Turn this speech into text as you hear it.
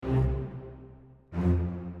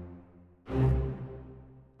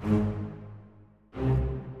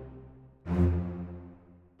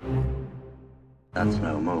That's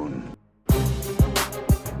no moon.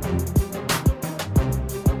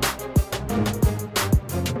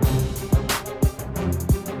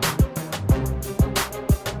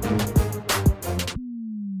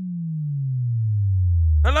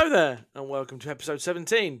 Hello there, and welcome to episode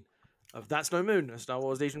 17 of That's No Moon, a Star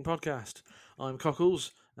Wars Legion podcast. I'm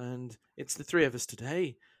Cockles, and it's the three of us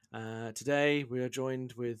today. Today we are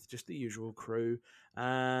joined with just the usual crew.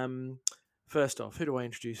 First off, who do I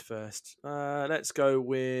introduce first? Let's go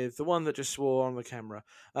with the one that just swore on the camera.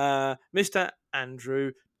 Mr.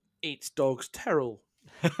 Andrew Eats Dogs Terrell.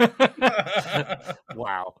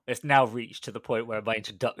 Wow, it's now reached to the point where my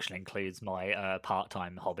introduction includes my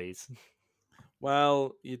part-time hobbies.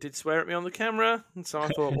 Well, you did swear at me on the camera, and so I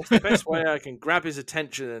thought, what's the best way I can grab his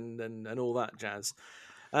attention and all that jazz?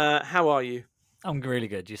 How are you? I'm really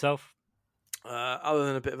good. Yourself? Other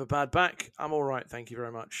than a bit of a bad back, I'm all right, thank you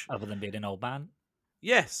very much. Other than being an old man?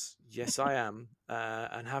 Yes, I am.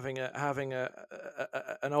 And having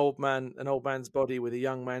an old man's body with a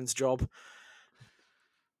young man's job.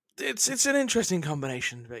 It's an interesting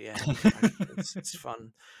combination, but yeah, it's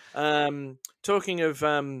fun. Talking of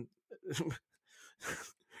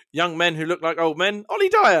young men who look like old men, Ollie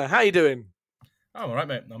Dyer, how you doing? I'm all right,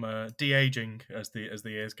 mate. I'm de-aging as the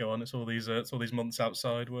years go on. It's all these months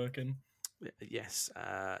outside working. Yes.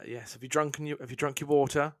 Have you drunk your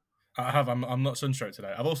water? I have. I'm not sunstroke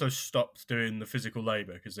today. I've also stopped doing the physical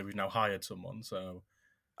labour because we've now hired someone. So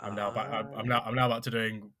I'm now back to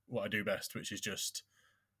doing what I do best, which is just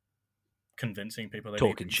convincing people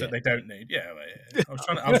talking shit that they don't need. Yeah.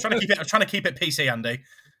 I was trying to keep it PC, Andy.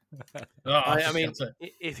 I mean,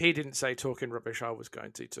 if he didn't say talking rubbish, I was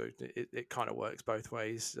going to too. It kind of works both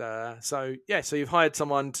ways. So you've hired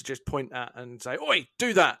someone to just point at and say, "Oi,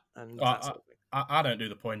 do that." And that sort of thing. I don't do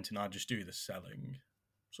the pointing. I just do the selling.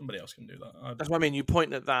 Somebody else can do that. That's what I mean. You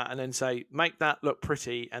point at that and then say, "Make that look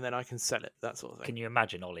pretty," and then I can sell it. That sort of thing. Can you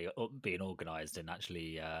imagine Ollie being organised and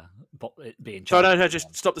actually being? No.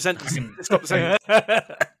 Just stop the sentence. Stop the sentence.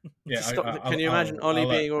 Yeah. Can you imagine Ollie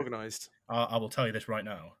being organised? I will tell you this right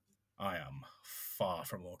now. I am far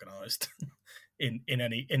from organised in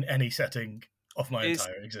any setting of my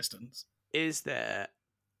entire existence. Is there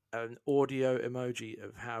an audio emoji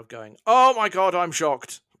of Hal going, "Oh my god, I'm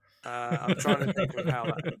shocked"? I'm trying to think of how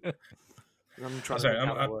that.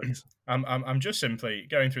 That works. I'm just simply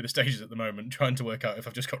going through the stages at the moment, trying to work out if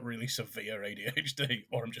I've just got really severe ADHD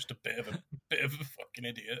or I'm just a bit of a fucking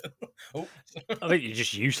idiot. I think you're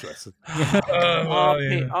just useless.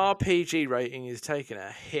 Our PG rating is taking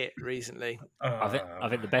a hit recently. I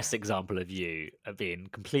think the best example of you being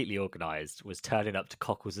completely organised was turning up to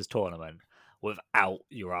Cockles' tournament without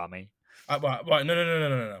your army. Right,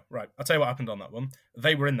 no. Right, I'll tell you what happened on that one.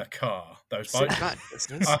 They were in the car, those bikes.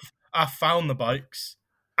 I found the bikes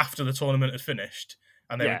after the tournament had finished,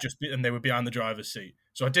 and they were behind the driver's seat.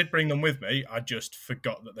 So I did bring them with me. I just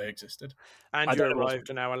forgot that they existed. And you arrived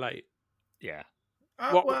an hour late. Yeah.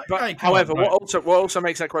 However, what also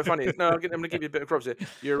makes that quite funny is I'm going to give you a bit of props here.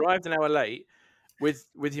 You arrived an hour late with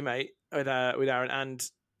your mate with Aaron and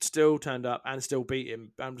still turned up and still beat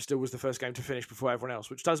him and still was the first game to finish before everyone else,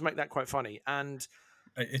 which does make that quite funny. And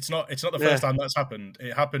it's not the first time that's happened.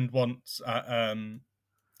 It happened once at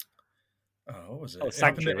what was it?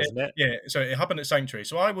 Sanctuary, wasn't it? Yeah, so it happened at Sanctuary.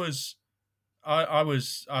 So I was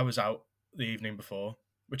out the evening before,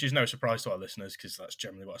 which is no surprise to our listeners because that's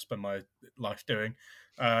generally what I spend my life doing.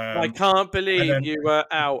 I can't believe you were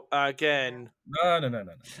out again. No.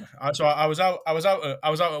 So I was out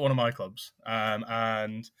at one of my clubs,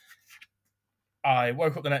 and I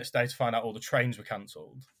woke up the next day to find out all the trains were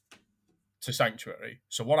cancelled to Sanctuary.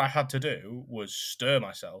 So what I had to do was stir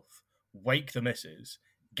myself, wake the missus,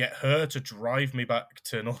 get her to drive me back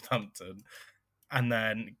to Northampton, and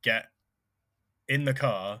then get in the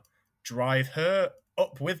car, drive her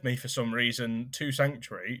up with me for some reason to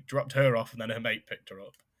Sanctuary, dropped her off, and then her mate picked her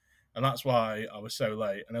up. And that's why I was so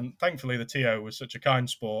late. And then thankfully the TO was such a kind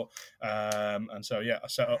sport. And so, I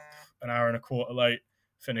set up an hour and a quarter late,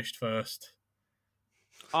 finished first.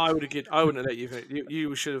 I wouldn't have let you finish.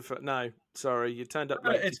 You should have. No, sorry, you turned up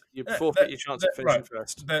late. You forfeit your chance of finishing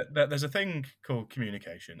first. There's a thing called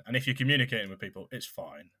communication. And if you're communicating with people, it's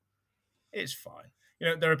fine. It's fine.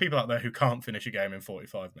 There are people out there who can't finish a game in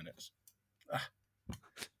 45 minutes.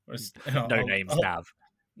 No names, Nav.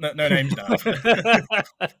 No names, Nav.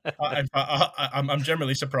 I'm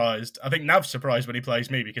generally surprised. I think Nav's surprised when he plays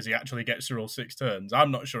me because he actually gets through all 6 turns.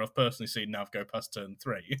 I'm not sure I've personally seen Nav go past turn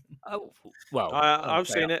 3. Oh, well, I've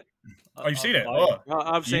seen it. Oh, you've seen it?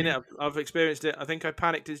 I've seen it. I've experienced it. I think I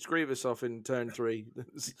panicked his Grievous off in turn 3.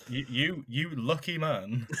 You lucky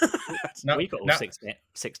man. We got all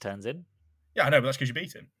 6 turns in. Yeah, I know, but that's because you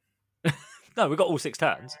beat him. No, we got all 6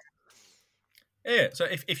 turns. Yeah, so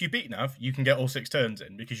if you beat Nav, you can get all 6 turns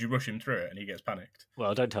in because you rush him through it and he gets panicked.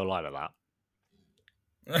 Well, don't tell Lila that.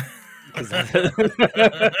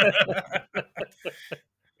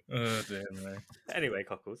 Oh dear me. Anyway,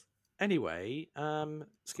 Cockles. Anyway,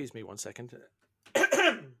 excuse me 1 second.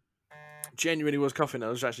 Genuinely was coughing. I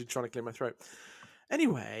was actually trying to clear my throat.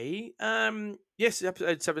 Anyway, yes,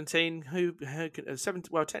 episode 17.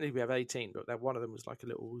 Well, technically we have 18, but one of them was like a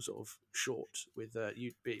little sort of short with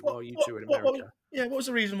you two in America. What was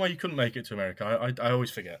the reason why you couldn't make it to America? I always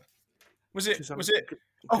forget. Was it? Because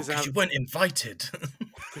Because you weren't invited.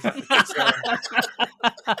 I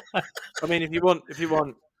mean, if you want us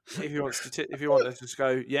to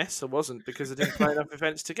go, yes, I wasn't because I didn't play enough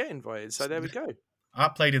events to get invited. So there we go. I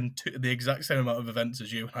played in the exact same amount of events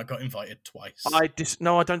as you, and I got invited twice.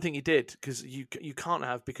 No, I don't think you did because you can't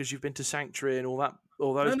have because you've been to Sanctuary and all those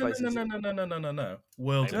places. No.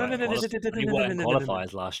 World. You weren't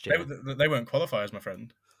qualifiers last year. They weren't qualifiers, my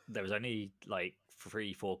friend. There was only like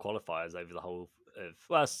 3-4 qualifiers over the whole of.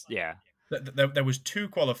 Well, yeah. There was 2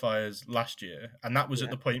 qualifiers last year, and that was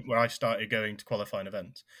at the point where I started going to qualifying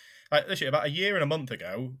events. Like literally about a year and a month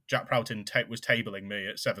ago, Jack Proughton was tabling me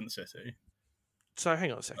at 7th City. So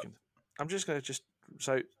hang on a second. I'm just going to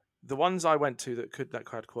so the ones I went to that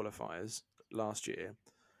had qualifiers last year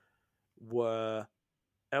were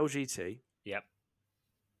LGT. Yep.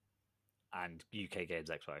 And UK Games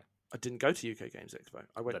Expo. I didn't go to UK Games Expo.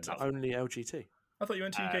 I went to only LGT. I thought you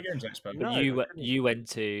went to UK Games Expo. No, you went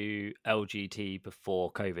to LGT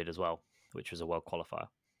before COVID as well, which was a world qualifier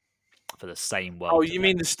for the same world. Oh, you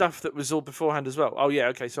mean the stuff that was all beforehand as well? Oh, yeah.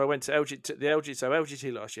 Okay, so I went to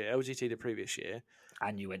LGT last year, LGT the previous year,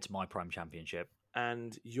 and you went to my Prime Championship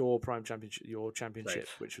and your Prime Championship,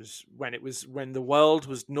 which was when the world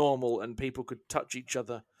was normal and people could touch each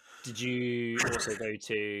other. Did you also go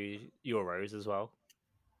to Euros as well?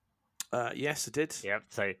 Yes, I did. Yep.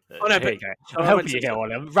 So here you go. I'm helping you get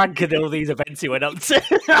on. I'm ranking all these events you went up to,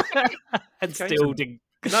 and still didn't.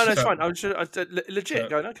 No, it's fine. I was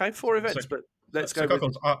legit going. Okay, 4 events, but let's go.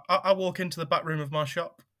 Cockles, I walk into the back room of my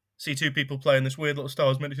shop, see 2 people playing this weird little Star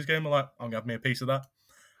Wars miniatures game. I'm like, I'm gonna have me a piece of that.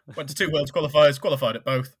 Went to 2 Worlds qualifiers, qualified at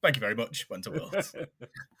both. Thank you very much. Went to Worlds.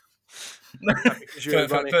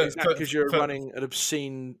 Because you're running an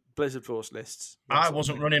obscene Blizzard Force lists. I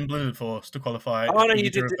wasn't running Blizzard Force to qualify. Oh no, you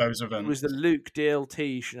did. Those events. It was the Luke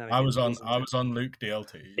DLT shenanigans. I was on Luke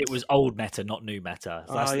DLT. It was old meta, not new meta.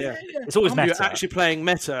 Yeah. It's always meta. You're actually playing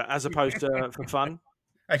meta as opposed to for fun.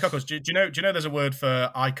 Hey, Cockles, do you know there's a word for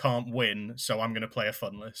I can't win, so I'm going to play a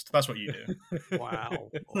fun list? That's what you do. Wow.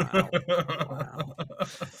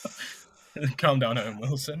 Calm down, Owen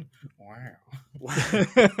Wilson. Wow.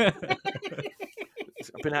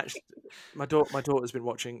 I've been my daughter's been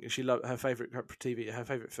watching. Her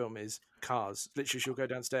favorite film is Cars. Literally, she'll go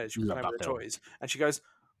downstairs, she'll play with her toys, and she goes,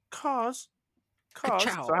 Cars. So I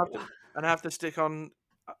have to stick on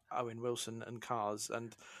Owen Wilson and Cars,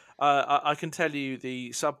 and I can tell you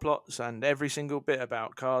the subplots and every single bit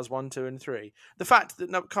about Cars 1, 2, and 3. The fact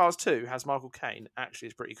that Cars 2 has Michael Caine actually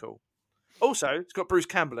is pretty cool. Also, it's got Bruce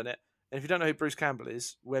Campbell in it. And if you don't know who Bruce Campbell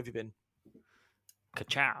is, where have you been?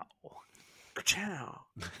 Ka-chow. Ka-chow.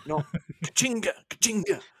 Not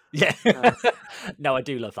ka-chinga. Yeah. No, I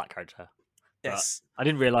do love that character. Yes. I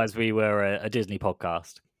didn't realise we were a Disney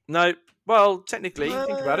podcast. No. Well, technically,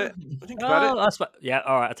 think about it. Yeah,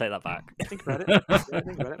 all right, I'll take that back. Think about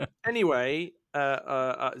it. Anyway,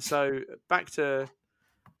 so back to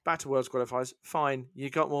Worlds qualifiers. Fine, you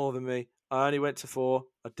got more than me. I only went to 4.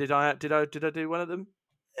 Did I do one of them?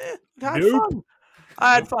 I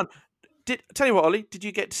had fun. Tell you what, Ollie, did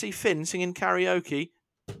you get to see Finn singing karaoke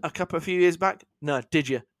a few years back? No, did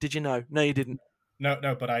you? Did you know? No, you didn't.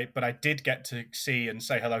 No, but I did get to see and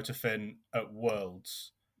say hello to Finn at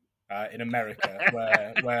Worlds in America,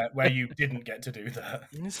 where you didn't get to do that.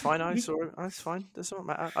 It's fine. I saw it. It's fine. Doesn't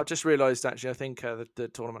matter. I just realised actually. I think the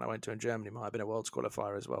tournament I went to in Germany might have been a Worlds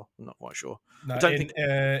qualifier as well. I'm not quite sure. No, I don't think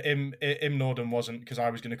Im Norden wasn't, because I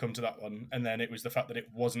was going to come to that one, and then it was the fact that it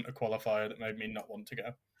wasn't a qualifier that made me not want to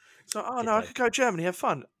go. So, I could go to Germany, have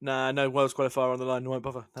fun. Nah, no Worlds qualifier on the line. Won't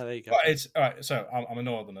bother. No, there you go. Well, it's all right. So I'm a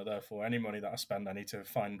Northerner, therefore, any money that I spend, I need to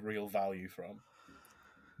find real value from.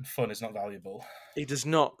 Fun is not valuable. He does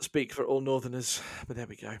not speak for all Northerners, but there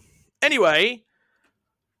we go. Anyway,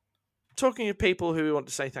 talking of people who we want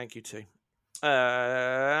to say thank you to,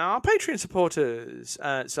 our Patreon supporters.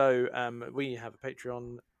 So we have a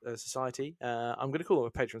Patreon society. I'm going to call them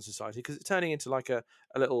a Patreon society because it's turning into like a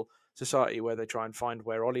little society where they try and find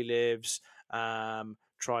where Ollie lives,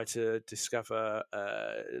 try to discover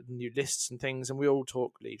new lists and things, and we all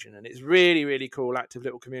talk Legion, and it's really, really cool, active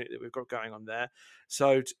little community that we've got going on there.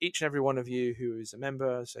 So to each and every one of you who is a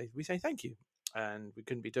member, we say thank you, and we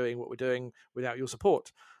couldn't be doing what we're doing without your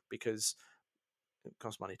support, because it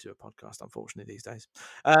costs money to a podcast, unfortunately, these days.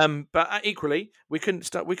 But equally, we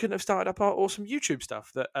couldn't have started up our awesome YouTube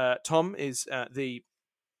stuff. That Tom is the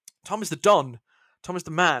Don. Tom is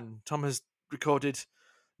the man. Tom has recorded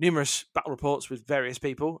numerous battle reports with various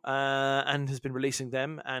people and has been releasing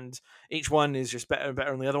them. And each one is just better and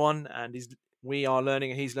better than the other one. And we are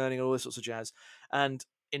learning and he's learning all this sorts of jazz. And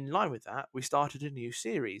in line with that, we started a new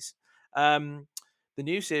series. The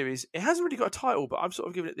new series, it hasn't really got a title, but I've sort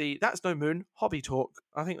of given it the That's No Moon Hobby Talk.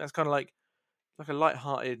 I think that's kind of like a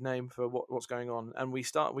light-hearted name for what's going on. And we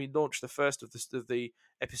launched the first of the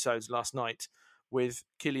episodes last night with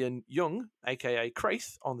Killian Young, aka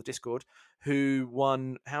Kraith, on the Discord, who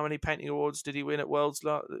won how many painting awards did he win at Worlds?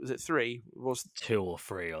 Was it 3? It was 2 or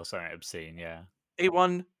 3 or something obscene? Yeah, he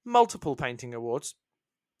won multiple painting awards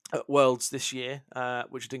at Worlds this year,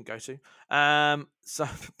 which I didn't go to. But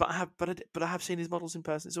I have seen his models in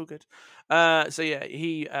person. It's all good. So yeah,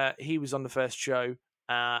 he was on the first show,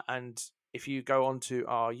 and if you go onto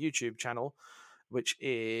our YouTube channel, which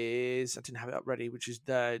is, I didn't have it up ready, which is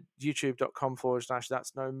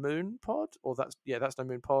youtube.com/That's No Moon Pod, or That's No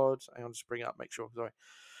Moon Pod. I'll just bring it up, make sure. Sorry.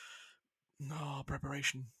 No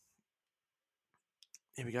preparation.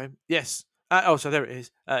 Here we go. Yes. So there it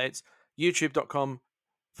is. It's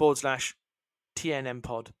youtube.com/TNM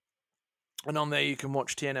Pod. And on there you can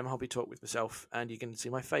watch TNM Hobby Talk with myself, and you can see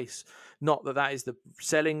my face. Not that is the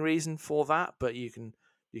selling reason for that, but you can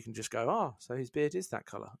just go, so his beard is that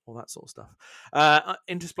colour, all that sort of stuff.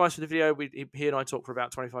 Interspliced with the video, he and I talk for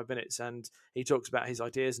about 25 minutes, and he talks about his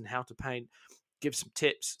ideas and how to paint, gives some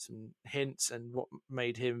tips, some hints, and what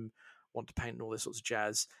made him want to paint and all this sorts of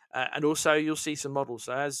jazz. And also you'll see some models.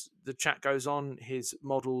 So as the chat goes on, his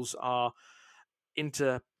models are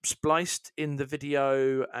interspliced in the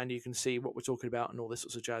video, and you can see what we're talking about and all this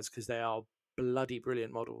sorts of jazz, because they are bloody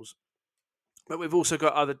brilliant models. But we've also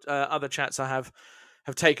got other chats I have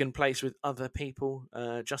taken place with other people,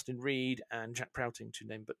 Justin Reed and Jack Prouting, to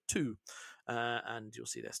name but 2, and you'll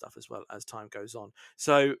see their stuff as well as time goes on.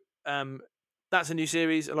 So that's a new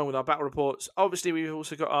series along with our battle reports. Obviously, we've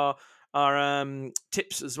also got our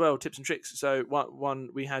tips as well, tips and tricks. So one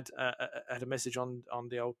we had a message on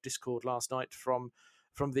the old Discord last night from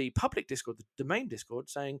the public Discord, the main Discord,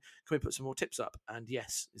 saying, can we put some more tips up? And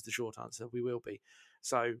yes is the short answer, we will be.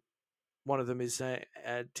 So one of them is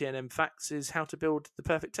TNM Facts is how to build the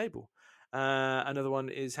perfect table. Another one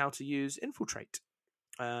is how to use Infiltrate.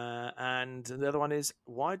 And the other one is,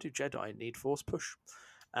 why do Jedi need Force Push?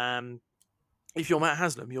 If you're Matt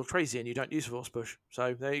Haslam, you're crazy and you don't use Force Push.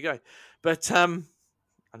 So there you go. But I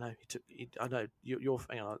know I know you're.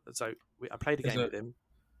 Hang on. So I played a game with him.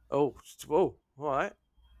 Oh, all right.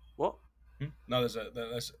 What? No,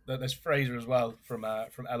 there's Fraser as well from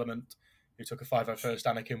Element, who took a 501st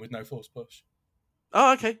Anakin with no Force Push.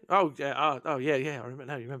 Oh, okay. Oh, yeah. Oh, yeah. I remember.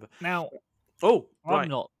 Now you remember. Now, right.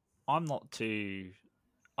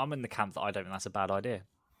 I'm in the camp that I don't think that's a bad idea.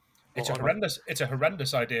 It's a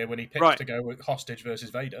horrendous idea when he picks to go with Hostage versus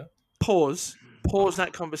Vader. Pause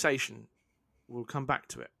that conversation. We'll come back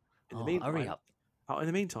to it. In the meantime, hurry up. In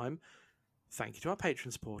the meantime, thank you to our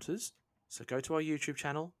Patreon supporters. So go to our YouTube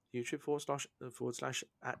channel,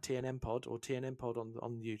 YouTube/@TNM Pod, or TNM Pod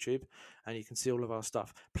on YouTube, and you can see all of our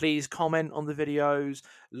stuff. Please comment on the videos,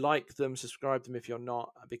 like them, subscribe them if you're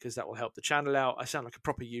not, because that will help the channel out. I sound like a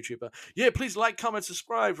proper YouTuber. Yeah, please like, comment,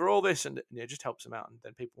 subscribe for all this, and it just helps them out, and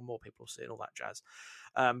then more people will see it and all that jazz.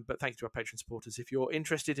 But thank you to our Patreon supporters. If you're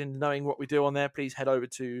interested in knowing what we do on there, please head over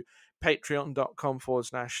to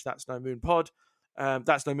patreon.com/That's No Moon Pod.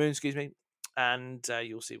 That's No Moon, excuse me. And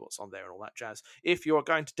you'll see what's on there and all that jazz. If you're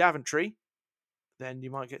going to Daventry, then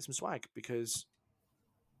you might get some swag, because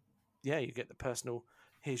you get the personal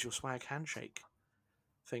here's your swag handshake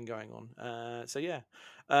thing going on.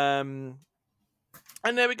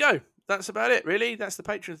 And there we go. That's about it, really. That's the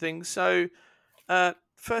Patreon thing. So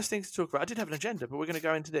first thing to talk about, I did have an agenda, but we're going to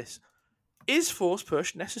go into this. Is Force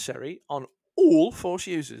Push necessary on all Force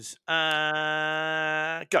users? Go.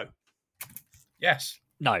 Yes.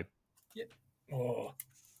 No. Yeah. Oh.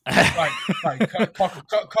 Right.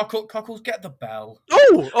 Cockles, get the bell.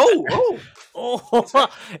 Oh!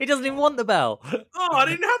 He doesn't even want the bell. Oh, I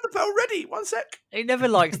didn't have the bell ready. 1 sec. He never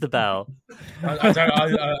likes the bell.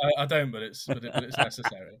 I don't, but it's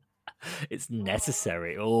necessary. It's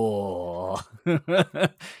necessary. Oh,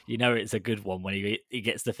 you know it's a good one when he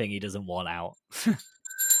gets the thing he doesn't want out.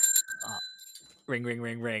 Ring, ring,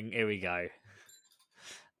 ring, ring. Here we go.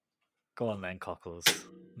 Go on then, Cockles,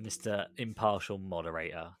 Mr. Impartial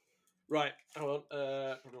Moderator. Right, hold on.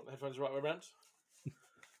 Hold on, the headphones the right way around.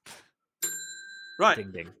 Right,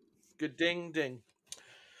 Ding ding. good ding ding.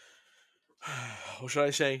 Or should I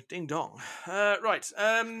say ding dong? Right.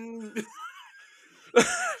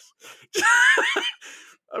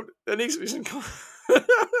 There needs to be some.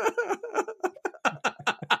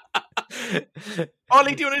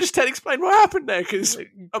 Ollie, do you want to just explain what happened there? Because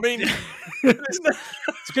I mean, It's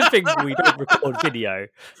a good thing we don't record video.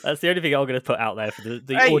 That's the only thing I'm going to put out there for the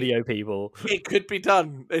Hey. audio people. it could be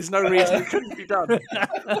done. There's no reason it couldn't be done.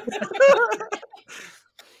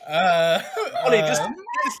 Ollie,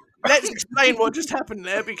 let's explain what just happened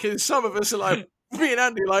there, because some of us are like, me and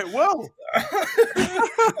Andy, like, well,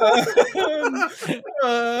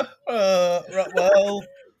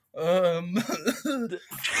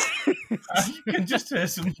 You can just hear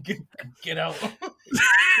some get out.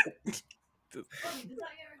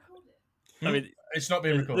 I mean, It's not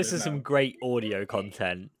being recorded. this is some great audio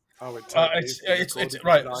content. oh, It's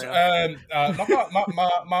right.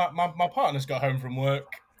 My partner's got home from work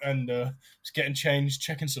and is getting changed,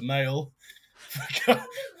 checking some mail.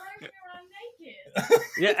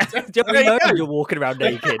 Yeah, do you know you're walking around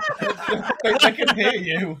naked? I can hear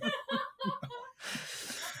you.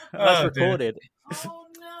 That's Oh, dear. recorded. Oh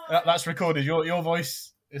no. That's recorded. Your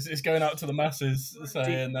voice is going out to the masses,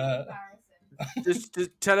 saying. just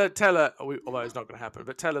tell her. Although it's not going to happen,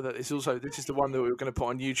 but tell her that this is the one that we were going to put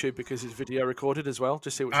on YouTube because it's video recorded as well.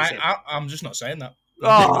 Just see what she says. I'm just not saying that.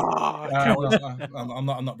 Oh, I'm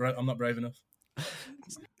not brave enough.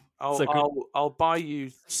 I'll buy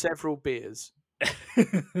you several beers just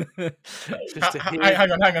to hit.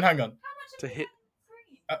 Hang on. To hit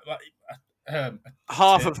Um,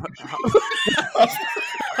 half of.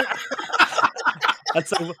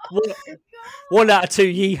 That's a, 1 out of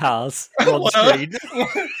 2 yeehaws on screen.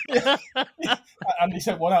 Andy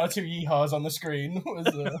said 1 out of 2 yeehaws on the screen. Was,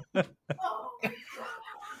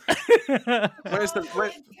 Where's the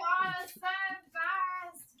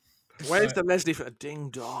Where's the Leslie for a ding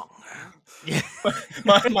dong?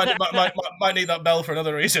 might need that bell for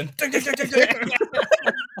another reason. Ding, ding, ding, ding, ding.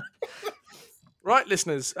 Right,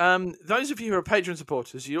 listeners. Those of you who are Patreon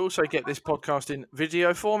supporters, you also get this podcast in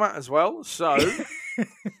video format as well. So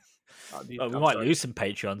We might lose some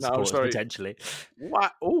Patreon supporters potentially.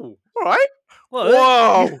 What? Oh, all right.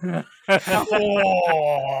 Whoa!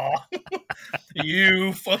 Oh,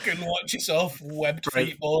 you fucking watch yourself, web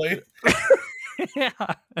tweet boy.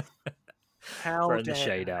 Throwing the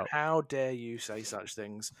shade out. How dare you say such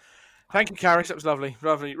things? Thank you, Karis. That was lovely.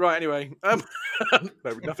 Lovely. Right, anyway. No,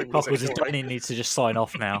 nothing. Cockles needs to just sign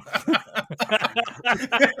off now.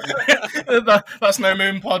 That's No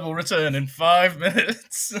Moon Pod will return in 5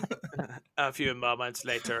 minutes. A few moments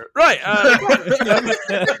later. Right.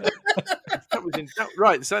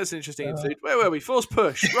 Right, so that's an interesting interlude. Where were we? Force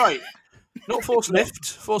push. Right. Not force lift.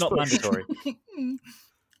 Force Not push. mandatory.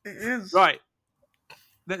 It is. Right.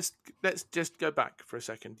 Let's just go back for a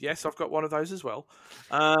second. Yes, I've got one of those as well.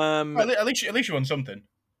 At least you won something.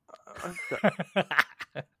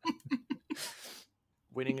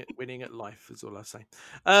 Winning at life is all I say.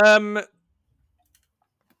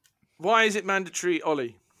 Why is it mandatory,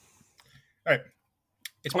 Ollie? Right.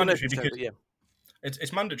 It's mandatory because yeah.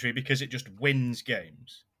 it's mandatory because it just wins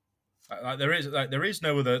games. There is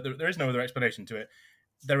no other explanation to it.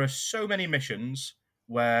 There are so many missions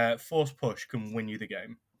where force push can win you the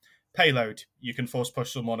game. Payload, you can force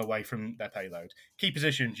push someone away from their payload. Key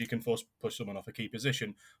positions, you can force push someone off a key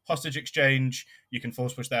position. Hostage exchange, you can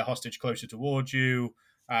force push their hostage closer towards you.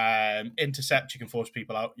 Intercept, you can force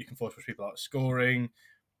people out. You can force push people out scoring.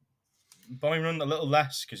 Bombing run a little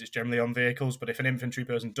less because it's generally on vehicles, but if an infantry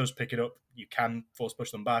person does pick it up, you can force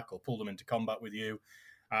push them back or pull them into combat with you.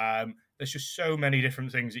 There's just so many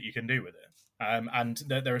different things that you can do with it. And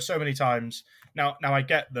there are so many times now I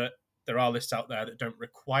get that there are lists out there that don't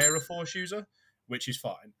require a force user, which is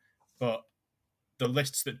fine. But the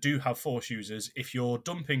lists that do have force users, if you're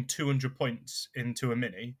dumping 200 points into a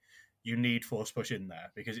mini, you need force push in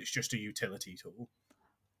there because it's just a utility tool.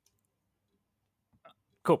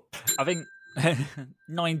 Cool. I think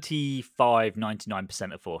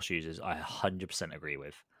 99% of force users I 100% agree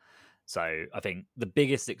with. So I think the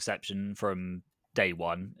biggest exception from day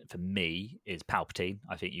one for me is Palpatine.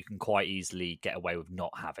 I think you can quite easily get away with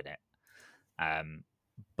not having it.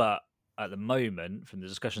 But at the moment, from the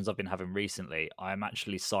discussions I've been having recently, I'm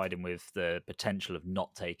actually siding with the potential of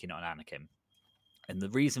not taking it on Anakin. And the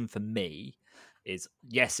reason for me is,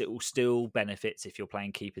 yes, it will still benefits if you're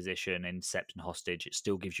playing key position, intercept and hostage. It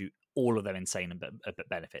still gives you all of them insane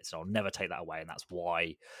benefits. And I'll never take that away. And that's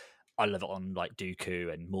why I love it on like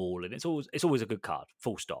Dooku and Maul, and it's always a good card.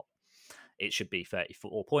 Full stop. It should be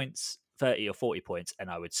 34 points, 30 or 40 points, and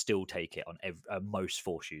I would still take it on most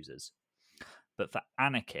Force users. But for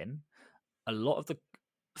Anakin, a lot of the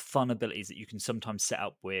fun abilities that you can sometimes set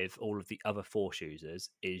up with all of the other Force users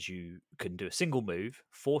is you can do a single move,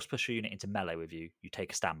 force push a unit into melee with you, you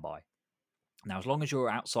take a standby. Now, as long as you're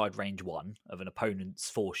outside range 1 of an opponent's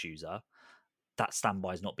Force user, that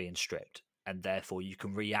standby is not being stripped, and therefore you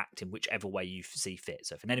can react in whichever way you see fit.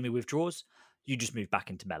 So if an enemy withdraws, you just move back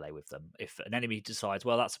into melee with them. If an enemy decides,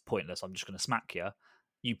 well, that's pointless, I'm just going to smack you,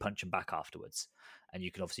 you punch them back afterwards. And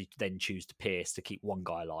you can obviously then choose to pierce to keep one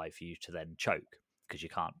guy alive for you to then choke, because you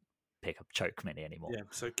can't pick up choke mini anymore. Yeah,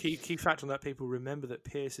 so key fact on that, people remember that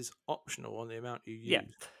pierce is optional on the amount you use. Yeah.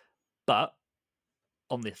 But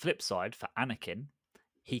on the flip side, for Anakin,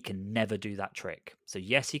 he can never do that trick. So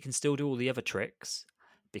yes, he can still do all the other tricks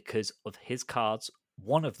because of his cards.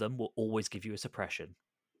 One of them will always give you a suppression.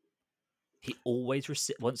 He always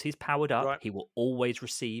once he's powered up, he will always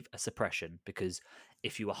receive a suppression, because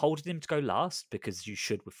if you are holding him to go last, because you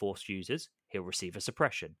should with Force users, he'll receive a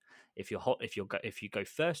suppression. If you go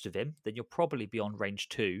first with him, then you'll probably be on range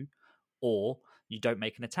 2, or you don't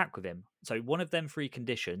make an attack with him. So one of them 3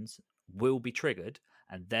 conditions will be triggered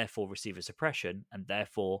and therefore receive a suppression, and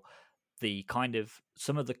therefore the kind of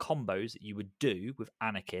some of the combos that you would do with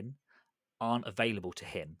Anakin aren't available to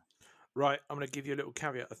him. Right, I'm going to give you a little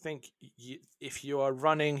caveat. I think if you are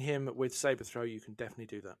running him with Saber Throw, you can definitely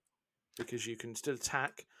do that, because you can still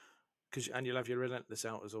attack, and you'll have your Relentless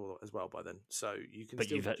out as well by then. So you can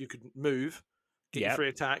you could move, get your free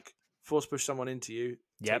attack, force push someone into you,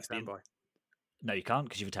 take standby. No, you can't,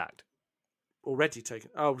 because you've attacked. Already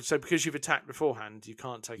taken. Oh, so because you've attacked beforehand, you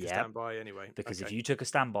can't take a standby anyway. Because if you took a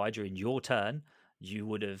standby during your turn, you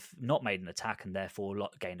would have not made an attack and therefore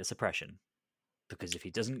gained a suppression. Because if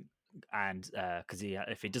he doesn't,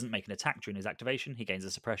 if he doesn't make an attack during his activation, he gains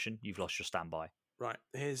a suppression. You've lost your standby. Right.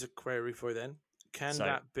 Here's a query for you then. Can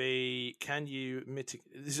you mitigate?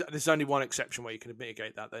 There's only one exception where you can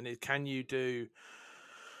mitigate that. Then can you do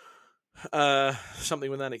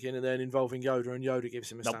something with Anakin and then involving Yoda, and Yoda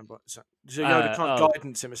gives him a standby? So Yoda can't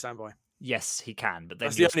guidance him a standby. Yes, he can, but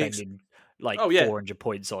then you're spending 400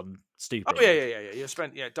 points on stupid. Oh yeah. You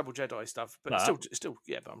spent double Jedi stuff, but still.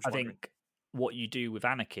 But I'm just wondering. Think what you do with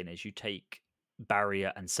Anakin is you take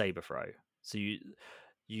barrier and saber throw. So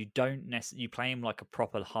you don't necessarily, you play him like a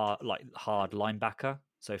proper hard linebacker.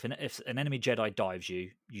 So if an enemy Jedi dives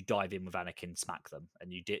you dive in with Anakin, smack them,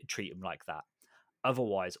 and you treat him like that.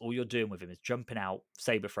 Otherwise, all you're doing with him is jumping out,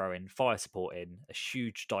 saber throwing, fire supporting, a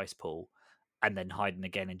huge dice pool, and then hiding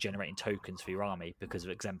again and generating tokens for your army because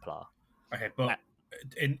of Exemplar. Okay, but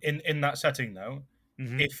in that setting though,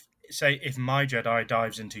 if my Jedi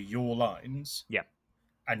dives into your lines,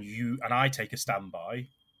 and I take a standby,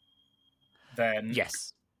 then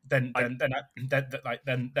yes. Then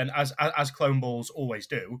as Clone Balls always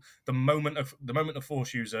do, the moment a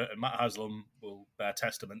Force user, and Matt Haslam will bear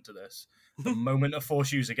testament to this, the moment a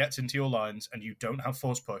Force user gets into your lines and you don't have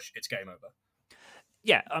Force Push, it's game over.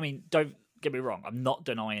 Yeah, I mean, don't get me wrong. I'm not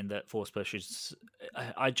denying that Force Push is.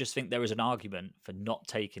 I just think there is an argument for not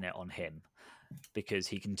taking it on him, because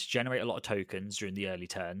he can generate a lot of tokens during the early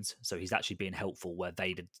turns, so he's actually being helpful where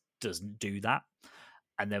Vader doesn't do that.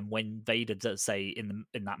 And then when Vader does say in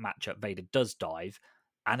that matchup, Vader does dive,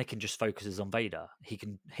 Anakin just focuses on Vader. He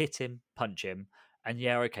can hit him, punch him, and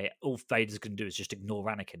all Vader's going to do is just ignore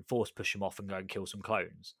Anakin, force push him off, and go and kill some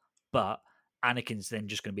clones. But Anakin's then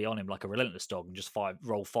just going to be on him like a relentless dog and just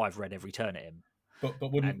roll 5 red every turn at him. But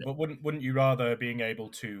wouldn't you rather being able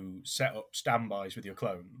to set up standbys with your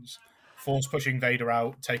clones, force pushing Vader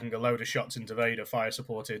out, taking a load of shots into Vader, fire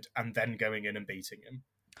supported, and then going in and beating him?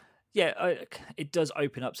 Yeah, it does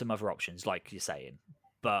open up some other options, like you're saying,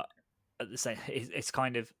 but at the same, it's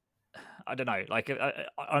kind of, I don't know. Like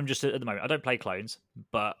I'm just at the moment, I don't play clones,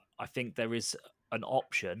 but I think there is an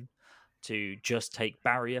option to just take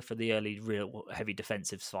barrier for the early, real heavy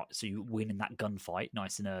defensive fight, so you win in that gunfight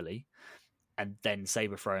nice and early, and then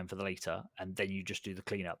saber throwing for the later, and then you just do the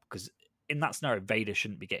cleanup, because in that scenario, Vader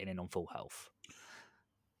shouldn't be getting in on full health.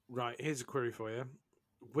 Right. Here's a query for you.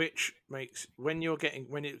 Which makes when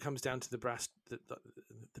it comes down to the brass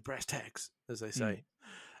tacks, as they say,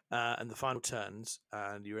 and the final turns,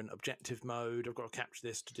 and you're in objective mode. I've got to capture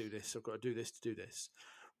this to do this. I've got to do this to do this.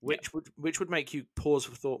 Which would make you pause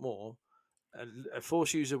for thought more? A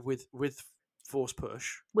Force user with Force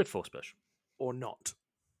Push, or not?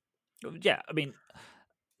 Yeah, I mean,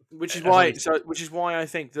 which is why I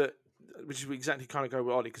think that, which is exactly kind of go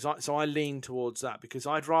with Ollie, because I lean towards that, because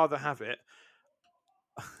I'd rather have it.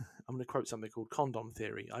 I'm going to quote something called condom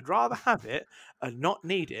theory. I'd rather have it and not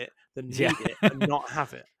need it than need Yeah. it and not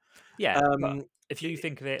have it. Yeah, but if you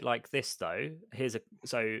think of it like this, though,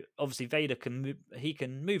 so obviously Vader can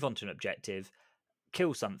move on to an objective,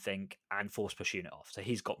 kill something, and force push unit off. So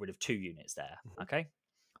he's got rid of 2 units there. Okay,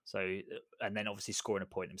 so and then obviously scoring a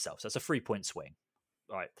point himself. So it's a 3-point swing,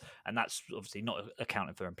 right? And that's obviously not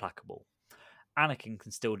accounting for implacable. Anakin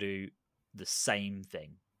can still do the same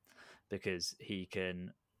thing because he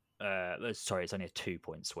can. Sorry, it's only a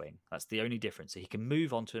 2-point swing. That's the only difference. So he can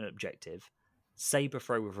move on to an objective, saber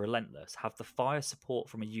throw with relentless, have the fire support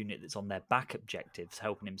from a unit that's on their back objectives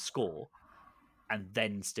helping him score, and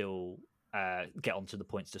then still get onto the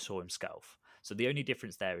points to saw him scalf. So the only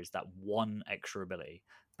difference there is that one extra ability.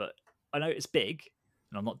 But I know it's big,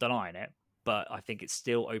 and I'm not denying it, but I think it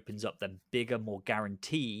still opens up the bigger, more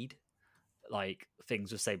guaranteed like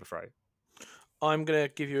things with saber throw. I'm going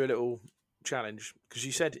to give you a little challenge because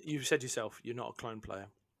you said yourself you're not a clone player.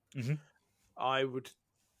 Mm-hmm. I would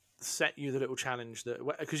set you the little challenge that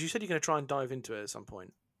because you said you're going to try and dive into it at some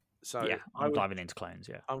point. So yeah, I'm diving into clones.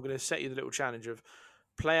 Yeah, I'm going to set you the little challenge of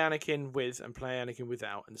play Anakin with and play Anakin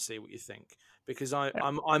without and see what you think. Because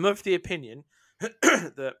I'm of the opinion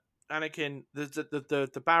that Anakin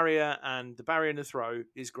the barrier and the throw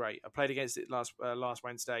is great. I played against it last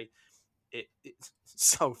Wednesday. It's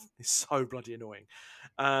so bloody annoying.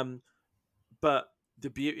 But the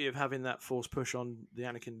beauty of having that force push on the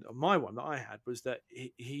Anakin on my one that I had was that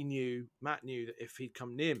Matt knew that if he'd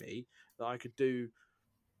come near me that I could do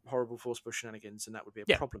horrible force push shenanigans and that would be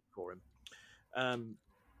a problem for him.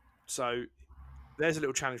 So there's a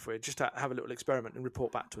little challenge for you. Just to have a little experiment and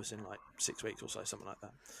report back to us in like 6 weeks or so, something like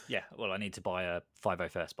that. Yeah, well, I need to buy a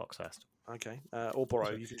 501st box first. Okay, or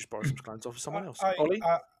borrow. You can just borrow some clones off of someone else. Ollie?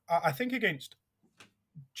 I think against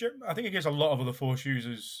a lot of other Force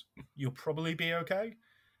users, you'll probably be okay.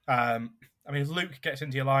 I mean, if Luke gets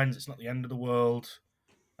into your lines, it's not the end of the world.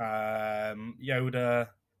 Yoda's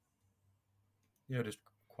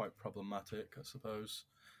quite problematic, I suppose.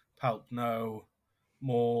 Palp, no.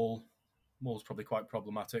 Maul's probably quite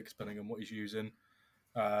problematic, depending on what he's using.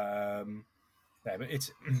 But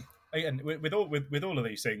it's again with all of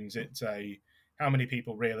these things, it's how many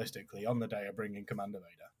people realistically on the day are bringing Commander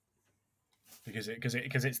Vader? Because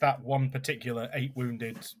it's that one particular 8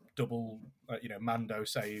 wounded double Mando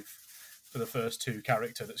save for the first 2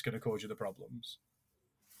 character that's going to cause you the problems.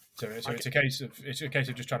 So it's a case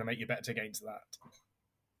of just trying to make you bet against that.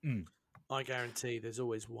 I guarantee there's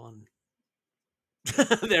always one.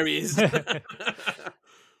 There he is. No,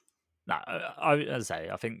 as I say,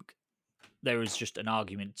 I think there is just an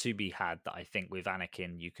argument to be had that I think with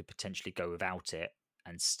Anakin you could potentially go without it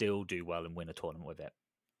and still do well and win a tournament with it.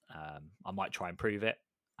 I might try and prove it,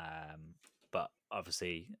 but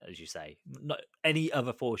obviously, as you say, not any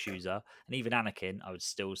other Force user, and even Anakin, I would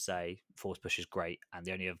still say Force Push is great, and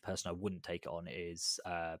the only other person I wouldn't take it on is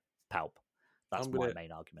Palp. That's my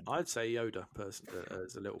main argument. I'd say Yoda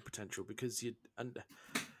as a little potential because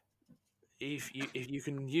if you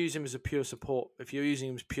can use him as a pure support, if you're using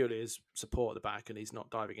him purely as support at the back and he's not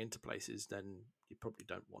diving into places, then you probably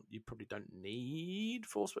don't need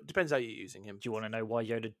force. Depends how you're using him. Do you want to know why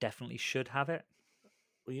Yoda definitely should have it?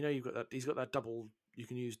 Well, you've got that. He's got that double. You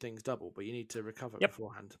can use things double, but you need to recover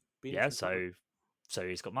beforehand. So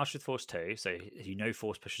he's got Master with Force 2, so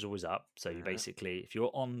Force Push is always up. So you basically, if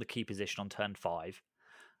you're on the key position on turn 5,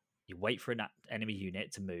 you wait for an enemy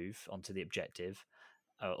unit to move onto the objective,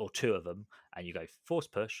 or 2 of them, and you go Force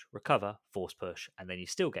Push, recover, Force Push, and then you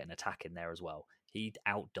still get an attack in there as well. He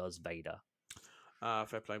outdoes Vader.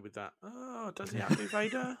 Fair play with that. Oh, does he outdo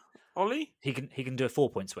Vader? Ollie? He can do a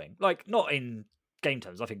 4-point swing. Like, not in game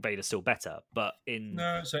terms, I think Vader's still better, but in...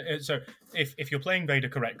 No, so if you're playing Vader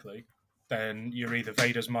correctly, then you're either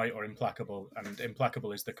Vader's Might or Implacable, and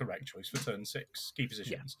Implacable is the correct choice for turn 6 key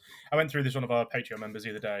positions. Yeah. I went through this one of our Patreon members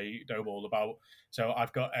the other day, Doughball, about... So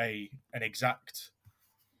I've got a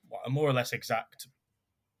more or less exact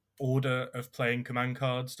order of playing command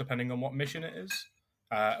cards, depending on what mission it is,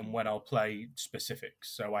 and when I'll play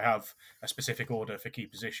specifics. So I have a specific order for key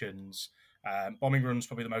positions. Bombing Run's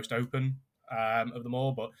probably the most open of them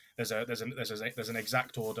all, but there's an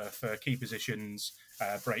exact order for key positions,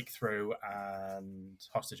 breakthrough, and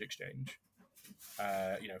hostage exchange.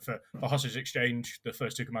 For hostage exchange, the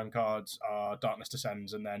first 2 command cards are Darkness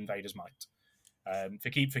Descends and then Vader's Might. For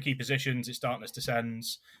key positions, it's Darkness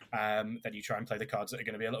Descends. Then you try and play the cards that are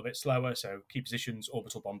going to be a little bit slower. So key positions,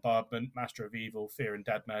 Orbital Bombardment, Master of Evil, Fear and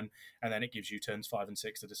Dead Men, and then it gives you turns 5 and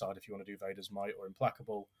 6 to decide if you want to do Vader's Might or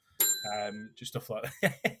Implacable. Just stuff like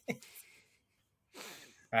that.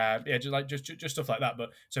 Yeah, just stuff like that.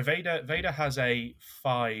 But so Vader has a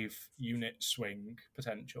 5-unit swing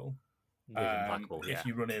potential With Implacable, if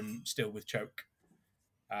you run him still with choke,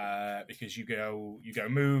 because you go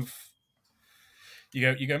move,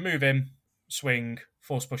 you go move him, swing,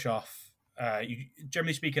 force push off.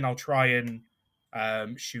 Generally speaking, I'll try and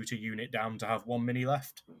shoot a unit down to have 1 mini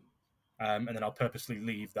left, and then I'll purposely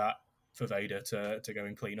leave that for Vader to go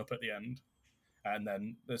and clean up at the end. And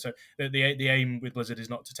then, so the aim with Blizzard is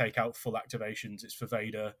not to take out full activations. It's for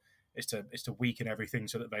Vader. It's to weaken everything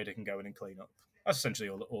so that Vader can go in and clean up. That's essentially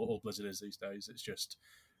all Blizzard is these days. It's just,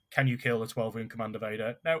 can you kill a 12-wound Commander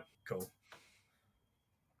Vader? No, cool.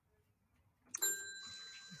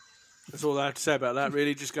 That's all I have to say about that.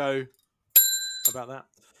 Really, just go about that.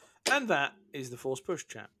 And that is the force push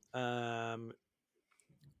chat. There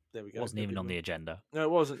we go. Wasn't even on the agenda. No, it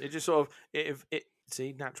wasn't. It just sort of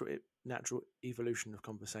see natural evolution of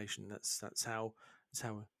conversation. That's how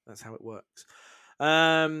it works.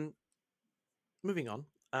 Moving on.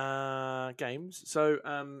 Games. So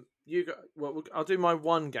I'll do my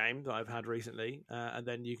one game that I've had recently, and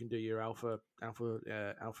then you can do your alpha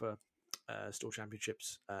store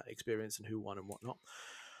championships experience and who won and whatnot.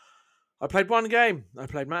 I played one game. I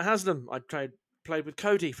played Matt Haslam. I played with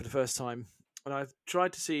Cody for the first time. And I've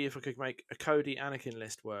tried to see if I could make a Cody Anakin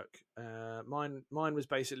list work. Mine was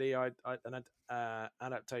basically an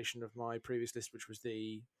adaptation of my previous list, which was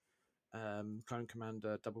the Clone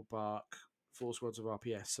Commander Double Bark 4 squads of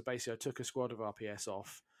RPS. So basically, I took a squad of RPS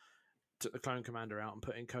off, took the Clone Commander out, and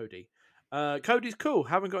put in Cody. Cody's cool.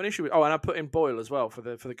 Haven't got an issue with. Oh, and I put in Boyle as well for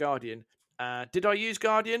the Guardian. Did I use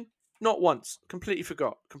Guardian? Not once. Completely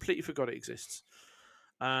forgot. Completely forgot it exists.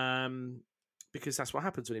 Because that's what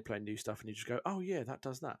happens when you play new stuff and you just go, oh yeah, that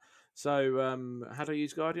does that. So had I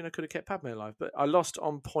used Guardian, I could have kept Padme alive, but I lost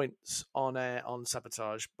on points on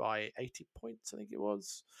Sabotage by 80 points, I think it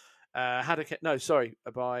was. By 100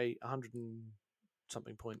 and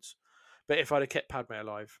something points. But if I'd have kept Padme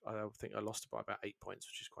alive, I think I lost by about 8 points,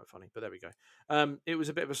 which is quite funny. But there we go. It was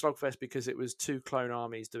a bit of a slogfest because it was 2 clone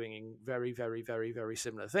armies doing very, very, very, very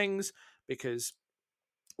similar things. Because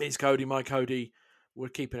it's Cody, my Cody. We're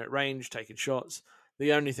keeping it range, taking shots.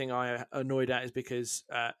 The only thing I annoyed at is because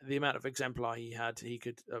the amount of exemplar he had, he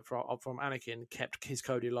could from Anakin kept his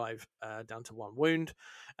Cody alive down to 1 wound,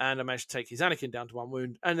 and I managed to take his Anakin down to 1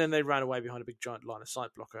 wound, and then they ran away behind a big giant line of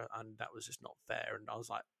sight blocker, and that was just not fair. And I was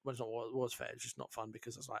like, well, it's not what was fair. It's just not fun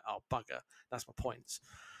because I was like, oh bugger, that's my points.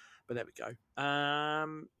 But there we go.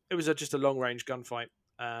 It was just a long range gunfight.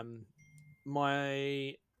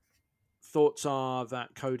 My thoughts are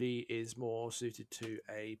that Cody is more suited to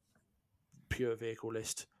a pure vehicle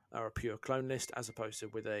list or a pure clone list as opposed to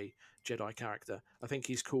with a Jedi character. I think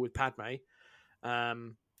he's cool with Padme, but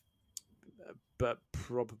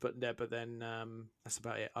then that's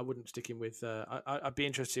about it. I wouldn't stick him with. I'd be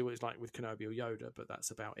interested to see what it's like with Kenobi or Yoda, but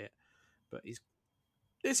that's about it. But he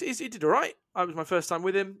did all right. It was my first time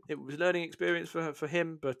with him. It was a learning experience for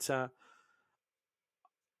him, but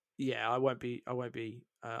yeah, I will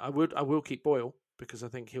keep Boyle because I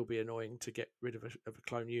think he'll be annoying to get rid of a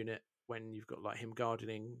clone unit when you've got like him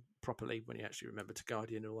guardianing properly when you actually remember to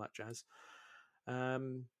guardian and all that jazz.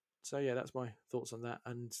 So yeah, that's my thoughts on that.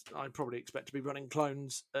 And I probably expect to be running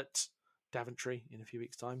clones at Daventry in a few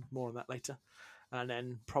weeks' time. More on that later. And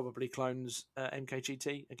then probably clones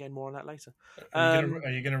MKGT again. More on that later. Are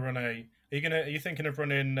you thinking of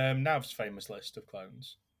running Nav's famous list of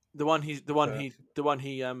clones? The one he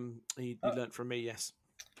learnt from me. Yes.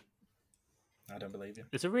 I don't believe you.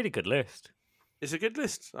 It's a really good list. It's a good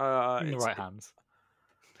list. In the right hands.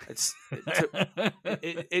 It's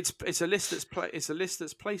a list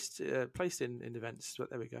that's placed in events. But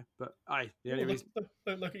there we go. But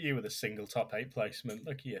look at you with a single top 8 placement.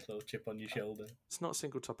 Look at your little chip on your shoulder. It's not a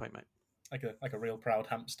single top 8, mate. Like a real proud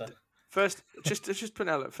hamster. First, just put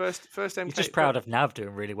out look. First MK. You're just proud of Nav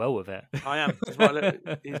doing really well with it. I am. He's my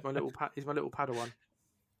little Padawan.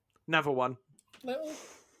 Never one. Little.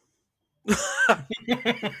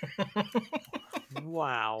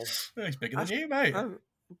 Wow. He's bigger than you, mate.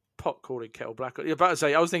 Pot calling kettle black. You're about to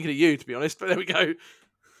say I was thinking of you, to be honest, but there we go.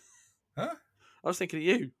 Huh? I was thinking of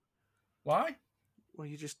you. Why? Well,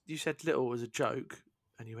 you said little as a joke,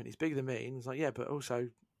 and you went, he's bigger than me, and it's like, yeah, but also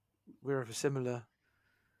we're of a similar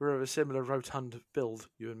rotund build,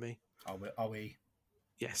 you and me. Are we?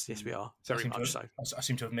 Yes, we are. Very much so. I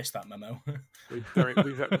seem to have missed that memo. we very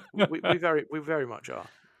much are.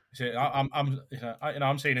 See,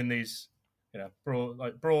 I'm seeing in these, broad,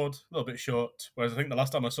 a little bit short. Whereas I think the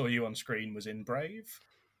last time I saw you on screen was in Brave.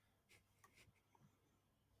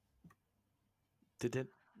 Did it?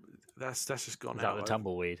 That's just gone out. out. The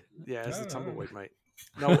tumbleweed. Yeah, it's the tumbleweed, mate.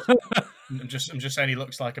 No. I'm just saying he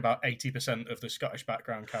looks like about 80% of the Scottish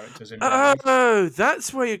background characters in. Oh,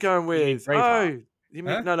 that's where you're going mean with. Braveheart? Oh, you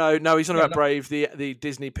mean Huh? no? He's on No, about no. Brave, the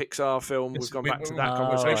Disney Pixar film. We've gone back to that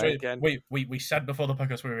conversation again. We said before the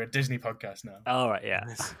podcast we were a Disney podcast now. All right, yeah.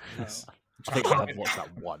 Yes. I think I've watched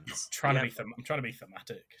that once. I'm trying to be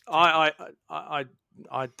thematic. I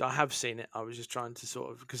have seen it. I was just trying to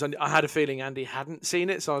sort of because I had a feeling Andy hadn't seen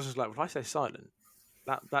it, so I was just like, well, if I say silent,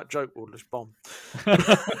 that joke will just bomb.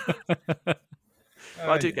 But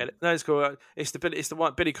I do get it. No, it's cool. It's the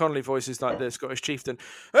one Billy Connolly voice is like the Scottish chieftain.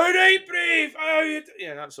 Oh, they brave! Oh,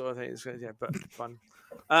 yeah, that sort of thing. Yeah, but fun.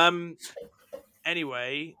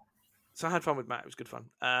 Anyway, so I had fun with Matt. It was good fun.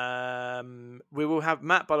 We will have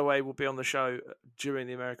Matt, by the way, will be on the show during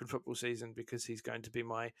the American football season because he's going to be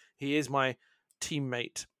my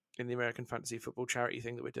teammate in the American fantasy football charity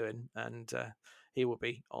thing that we're doing, and he will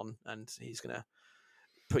be on, and he's going to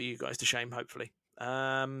put you guys to shame, hopefully.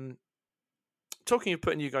 Talking of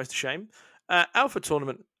putting you guys to shame, Alpha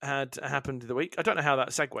Tournament had happened the week. I don't know how that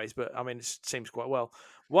segues, but I mean, it seems quite well.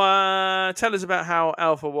 Tell us about how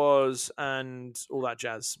Alpha was and all that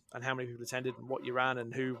jazz, and how many people attended, and what you ran,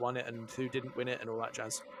 and who won it, and who didn't win it, and all that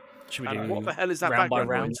jazz. Should we do What the hell is that round by background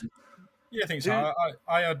round? noise? Yeah, I think so.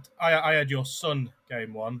 I had your son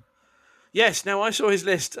game one. Yes, now I saw his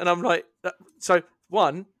list, and I'm like, so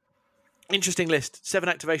one interesting list, 7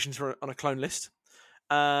 activations on a clone list.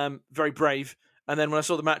 Very brave. And then when I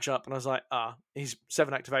saw the matchup, and I was like, he's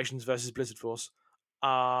 7 activations versus Blizzard Force.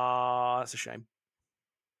 That's a shame.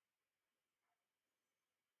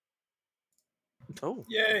 Oh.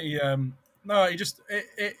 Yeah, he just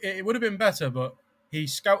it would have been better, but he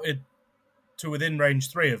scouted to within range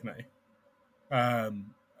 3 of me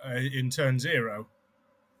in turn 0.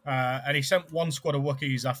 And he sent 1 squad of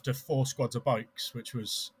Wookiees after 4 squads of bikes, which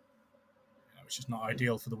was just not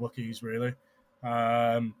ideal for the Wookiees, really.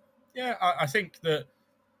 I think that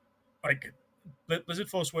like Blizzard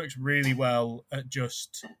Force works really well at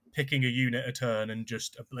just picking a unit a turn and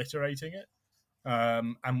just obliterating it.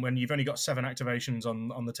 And when you've only got 7 activations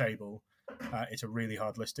on the table, it's a really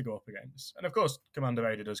hard list to go up against. And of course, Commander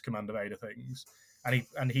Vader does Commander Vader things,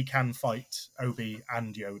 and he can fight Obi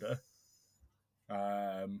and Yoda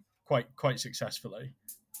quite successfully.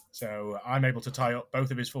 So I'm able to tie up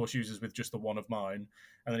both of his Force users with just the one of mine,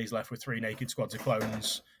 and then he's left with 3 naked squads of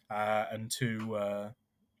clones and two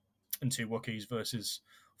Wookiees versus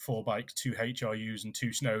 4 bikes, 2 HRUs, and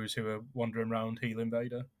 2 Snows who are wandering around healing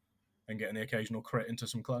Vader and getting the occasional crit into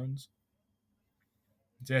some clones.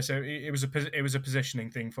 Yeah, so it was a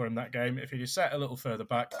positioning thing for him that game. If he just set a little further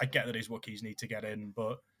back, I get that his Wookiees need to get in,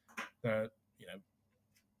 but there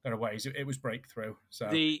are ways. It was breakthrough. So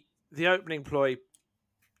the opening ploy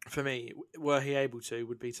for me, were he able to,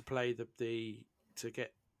 would be to play to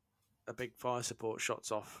get a big fire support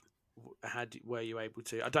shots off. Were you able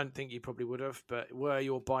to? I don't think you probably would have, but were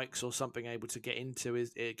your bikes or something able to get into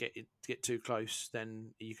get too close,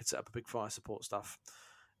 then you could set up a big fire support stuff.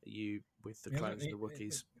 With the clones and the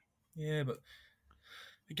Wookiees. Yeah, but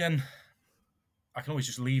again, I can always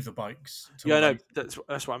just leave the bikes. No, that's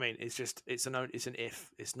what I mean. It's just it's an if.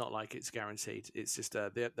 It's not like it's guaranteed. It's just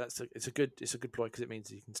it's a good ploy because it means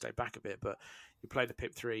you can stay back a bit. But you play the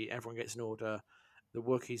pip 3, everyone gets an order. The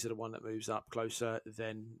Wookiees are the one that moves up closer.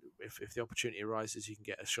 Then if the opportunity arises, you can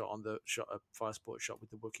get a fire support shot with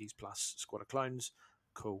the Wookiees plus squad of clones.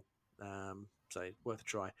 Cool. So worth a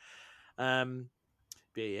try.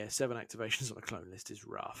 But yeah, 7 activations on a clone list is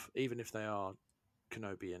rough, even if they are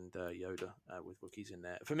Kenobi and Yoda with Wookiees in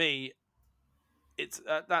there. For me, it's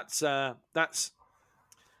that's what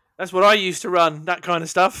I used to run, that kind of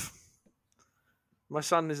stuff. My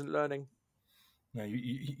son isn't learning. No,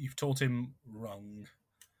 you've taught him wrong.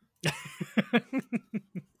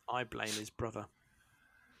 I blame his brother,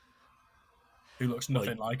 who looks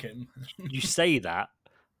nothing like him. You say that,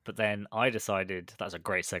 but then I decided that's a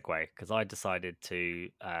great segue because I decided to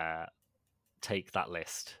take that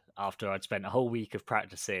list after I'd spent a whole week of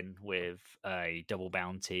practicing with a double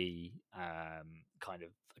bounty kind of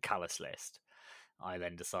a callous list. I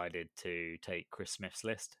then decided to take Chris Smith's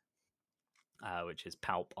list, which is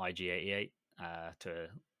Palp IG88 to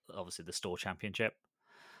obviously the store championship.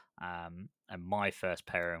 And my first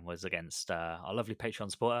pairing was against our lovely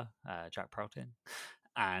Patreon supporter, Jack Prowton.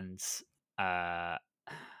 And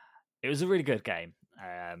it was a really good game.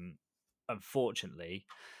 Unfortunately,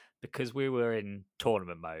 because we were in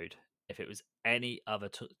tournament mode, if it was any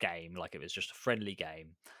other game, like it was just a friendly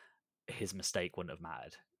game, his mistake wouldn't have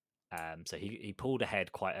mattered. So he pulled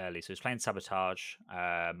ahead quite early. So he was playing Sabotage.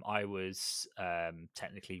 I was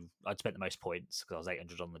technically, I'd spent the most points because I was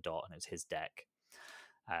 800 on the dot and it was his deck.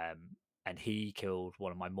 and he killed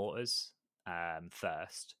one of my mortars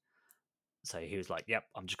first. So he was like, "Yep,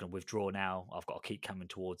 I'm just going to withdraw now. I've got to keep coming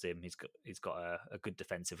towards him. He's got a good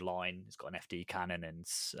defensive line. He's got an FD cannon and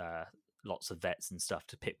lots of vets and stuff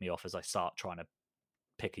to pick me off as I start trying to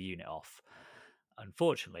pick a unit off."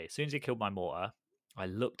 Unfortunately, as soon as he killed my mortar, I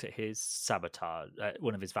looked at his sabotage,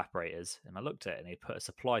 one of his evaporators, and I looked at it, and he put a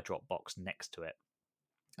supply drop box next to it.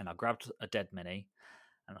 And I grabbed a dead mini,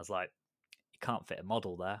 and I was like, "You can't fit a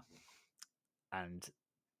model there." And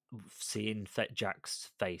seeing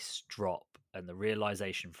Jack's face drop and the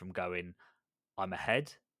realization from going, I'm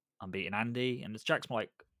ahead, I'm beating Andy, and it's Jack's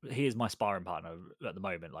he is my sparring partner at the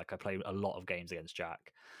moment. Like I play a lot of games against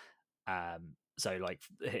Jack. So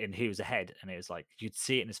and he was ahead, and it was like you'd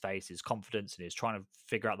see it in his face, his confidence, and he was trying to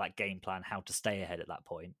figure out that game plan, how to stay ahead at that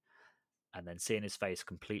point. And then seeing his face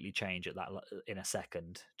completely change at that in a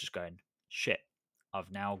second, just going, shit, I've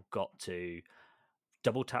now got to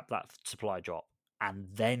double tap that supply drop and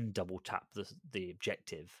then double tap the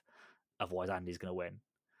objective. Otherwise, Andy's going to win.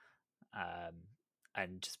 I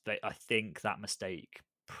think that mistake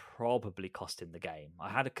probably cost him the game. I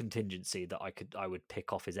had a contingency that I would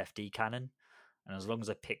pick off his FD cannon, and as long as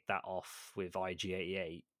I picked that off with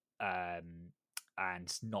IG-88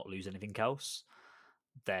 and not lose anything else,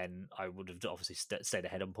 then I would have obviously stayed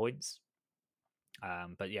ahead on points.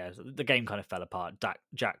 But yeah, the game kind of fell apart.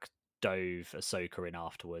 Jack dove Ahsoka in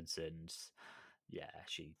afterwards, and yeah,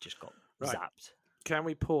 she just got zapped. Can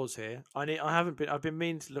we pause here? I've been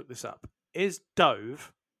meaning to look this up. Is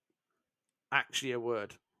dove actually a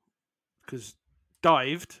word? Because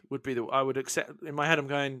dived would be I would accept in my head. I'm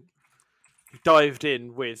going dived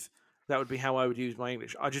in with. That would be how I would use my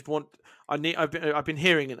English. I've been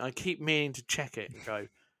hearing it. I keep meaning to check it and go,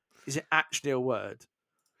 is it actually a word,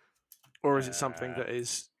 or is it something that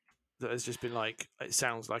has just been like it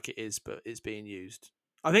sounds like it is, but it's being used?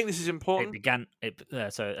 I think this is important.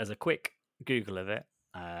 So as a quick Google of it,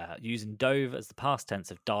 using dove as the past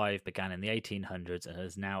tense of dive began in the 1800s and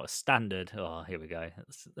is now a standard. Oh, here we go.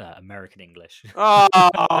 It's, American English. Oh,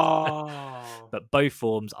 but both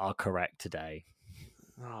forms are correct today.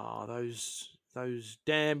 Oh, those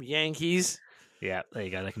damn Yankees. Yeah, there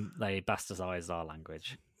you go. They bastardized our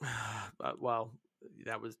language. Well,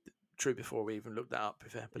 that was true before we even looked that up.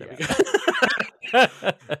 But there we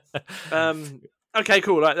go. Okay,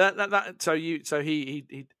 cool. Like that. So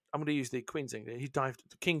he. I'm going to use the Queen's English. The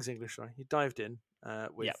King's English. Sorry, he dived in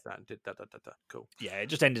with that and did that. Cool. Yeah, it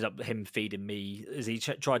just ended up him feeding me as he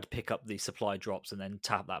tried to pick up the supply drops and then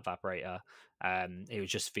tap that evaporator. He was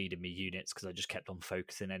just feeding me units because I just kept on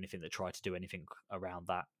focusing anything that tried to do anything around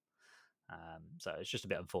that. So it's just a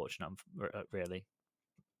bit unfortunate, really.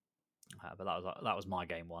 But that was my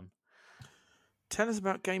game one. Tell us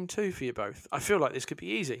about game two for you both. I feel like this could be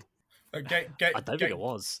easy. I don't think it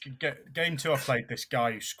was. Game two, I played this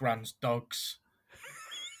guy who scrans dogs.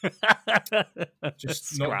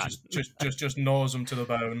 just gnaws them to the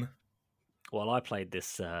bone. Well, I played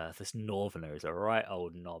this Northerner who's a right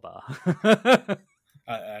old knobber.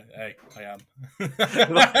 Hey, I am.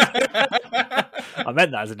 I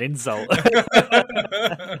meant that as an insult.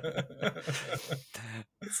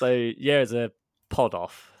 So yeah, it was a pod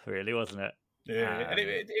off, really, wasn't it? Yeah, and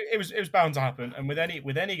it was bound to happen. And with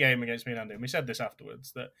any game against me and Andy, and we said this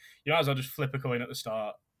afterwards, that you might as well just flip a coin at the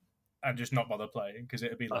start and just not bother playing because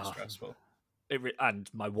it'd be less stressful. And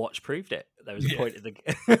my watch proved it. There was a point in the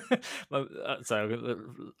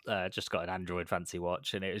just got an Android fancy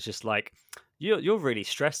watch, and it was just like you're really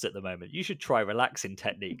stressed at the moment. You should try relaxing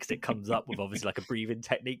techniques. It comes up with obviously like a breathing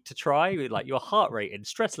technique to try. Like your heart rate and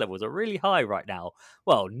stress levels are really high right now.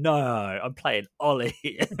 Well, no, I'm playing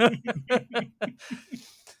Ollie.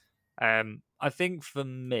 I think for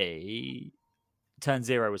me, turn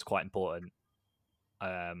 0 was quite important.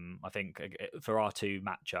 I think for our two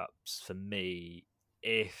matchups, for me,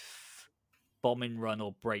 if bombing run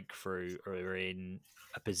or breakthrough are in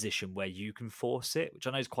a position where you can force it, which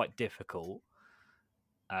I know is quite difficult.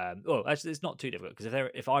 Well, actually, it's not too difficult because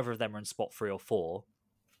if either of them are in spot 3 or 4,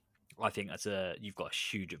 I think you've got a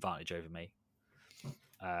huge advantage over me.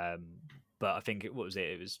 But I think what was it?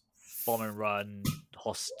 It was bomb and run,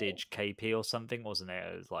 hostage, KP or something, wasn't it?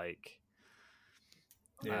 It was like,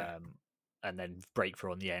 and then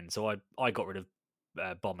breakthrough on the end. So I got rid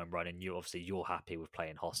of bomb and run, and you're happy with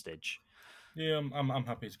playing hostage. Yeah, I'm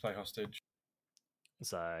happy to play hostage.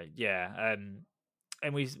 So yeah,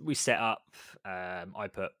 and we set up. I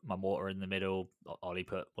put my mortar in the middle. Ollie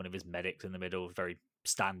put one of his medics in the middle. Very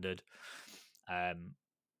standard. And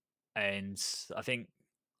I think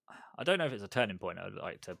I don't know if it's a turning point. I'd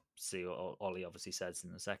like to see what Ollie obviously says in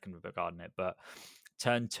a second regarding it, but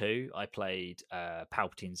turn 2, I played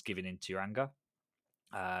Palpatine's Giving Into Your Anger,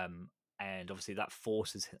 and obviously that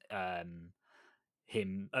forces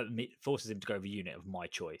him to go over a unit of my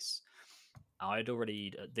choice. I'd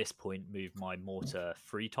already at this point moved my mortar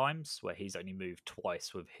 3 times, where he's only moved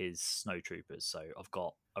twice with his snowtroopers. So I've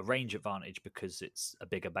got a range advantage because it's a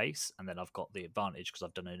bigger base, and then I've got the advantage because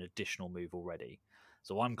I've done an additional move already.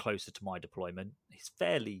 So I'm closer to my deployment. He's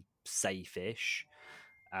fairly safe-ish,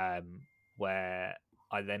 where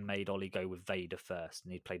I then made Ollie go with Vader first,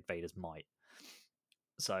 and he played Vader's Might.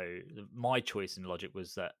 So my choice in logic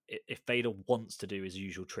was that if Vader wants to do his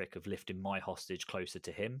usual trick of lifting my hostage closer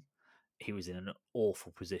to him, he was in an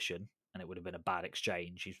awful position and it would have been a bad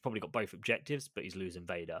exchange. He's probably got both objectives, but he's losing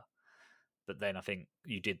Vader. But then I think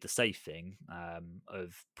you did the safe thing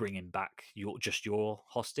of bringing back your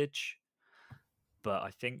hostage. But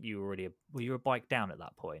I think you were a bike down at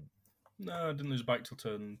that point. No, I didn't lose a bike till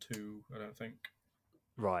turn 2, I don't think.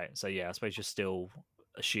 Right. So yeah, I suppose you're still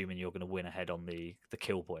assuming you're going to win ahead on the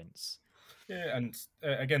kill points. Yeah, and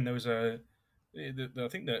again, there was I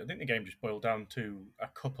think the game just boiled down to a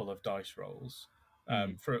couple of dice rolls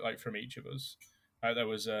from each of us. There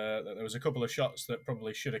was a couple of shots that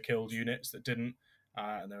probably should have killed units that didn't,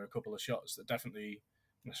 and there were a couple of shots that definitely.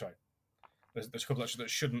 Sorry, there's a couple of shots that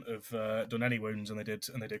shouldn't have done any wounds, and they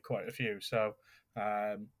did quite a few. So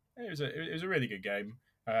it was a really good game.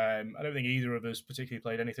 I don't think either of us particularly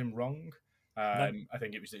played anything wrong. No. I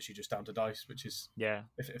think it was literally just down to dice, which is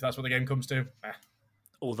if that's what the game comes to.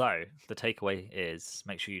 Although the takeaway is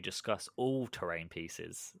make sure you discuss all terrain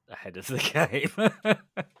pieces ahead of the game.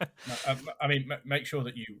 I mean, make sure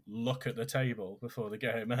that you look at the table before the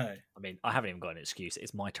game, eh? I mean, I haven't even got an excuse.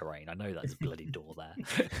 It's my terrain. I know there's a bloody door there.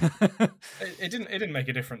 It didn't make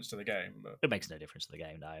a difference to the game. But... It makes no difference to the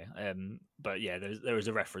game, no. But yeah, there was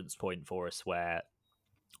a reference point for us where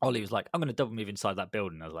Ollie was like, I'm going to double move inside that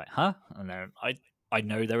building. I was like, huh? And then I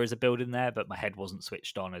know there is a building there, but my head wasn't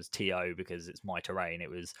switched on as TO because it's my terrain.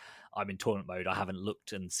 I'm in tournament mode. I haven't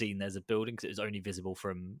looked and seen there's a building because it was only visible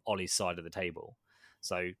from Ollie's side of the table.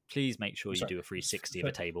 So please make sure you do a 360 of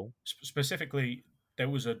a table. Specifically, there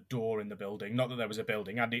was a door in the building. Not that there was a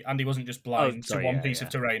building. Andy wasn't just blind to one piece of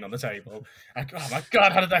terrain on the table. Oh my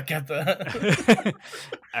God, how did that get there?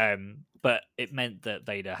 But it meant that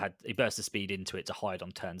Vader he burst the speed into it to hide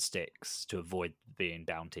on turn 6 to avoid being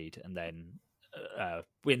bountied, and then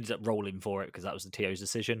we ended up rolling for it because that was the TO's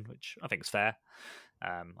decision, which I think is fair.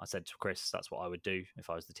 I said to Chris that's what I would do if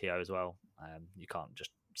I was the TO as well. You can't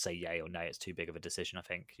just say yay or nay. It's too big of a decision. I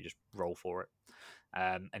think you just roll for it.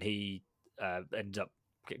 And he ended up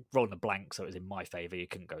rolling a blank, so it was in my favour. You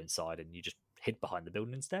couldn't go inside, and you just hid behind the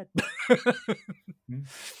building instead.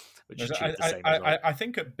 Which is the same as well. I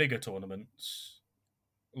think at bigger tournaments,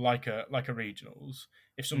 like a regionals,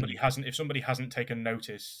 if somebody hasn't taken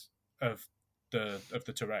notice of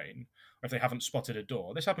the terrain, or if they haven't spotted a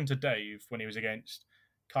door. This happened to Dave when he was against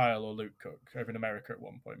Kyle or Luke Cook over in America at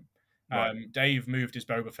one point. Right. Dave moved his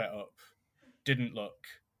Boba Fett up, didn't look,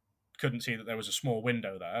 couldn't see that there was a small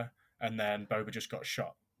window there, and then Boba just got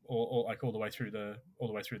shot, or like all the way through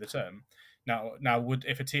the turn. Now,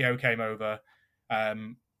 if a TO came over,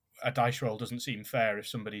 a dice roll doesn't seem fair if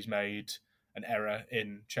somebody's made an error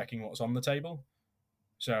in checking what's on the table.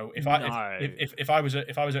 So if I was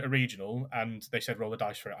at a regional and they said roll a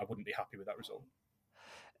dice for it, I wouldn't be happy with that result.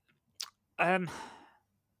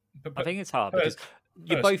 But I think it's hard because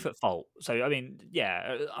you're both at fault. So I mean,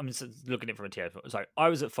 yeah, I'm just looking at it from a TO. So I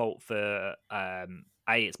was at fault for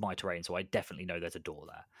it's my terrain, so I definitely know there's a door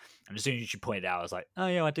there. And as soon as you pointed it out, I was like, oh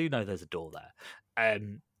yeah, I do know there's a door there.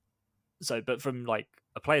 So, but from like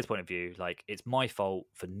a player's point of view, like it's my fault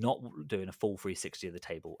for not doing a full 360 of the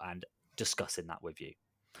table and discussing that with you.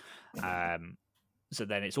 So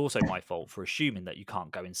then it's also my fault for assuming that you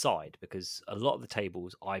can't go inside, because a lot of the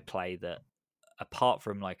tables I play that, apart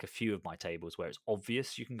from like a few of my tables where it's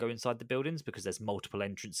obvious you can go inside the buildings because there's multiple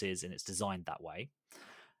entrances and it's designed that way.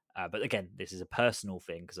 But again, this is a personal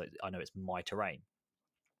thing because I know it's my terrain,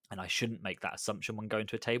 and I shouldn't make that assumption when going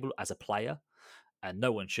to a table as a player. And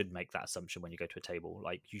no one should make that assumption when you go to a table.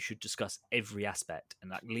 Like, you should discuss every aspect,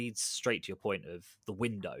 and that leads straight to your point of the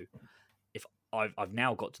window. If I've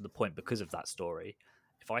now got to the point because of that story,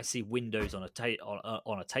 if I see windows on a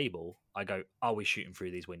table, I go, are we shooting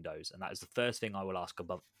through these windows? And that is the first thing I will ask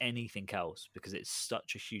above anything else, because it's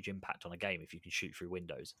such a huge impact on a game if you can shoot through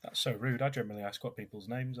windows. That's so rude. I generally ask what people's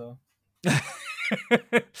names are.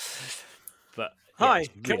 But Hi, it's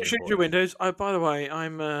can really I shoot through windows? Oh, by the way,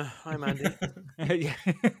 I'm Andy. yeah.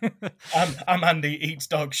 I'm Andy, eats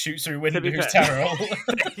dog, shoots through To be windows, fair. Terrell.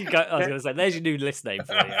 You go, I was going to say, there's your new list name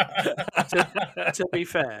for you. To be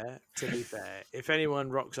fair, if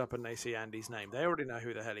anyone rocks up and they see Andy's name, they already know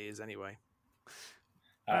who the hell he is anyway.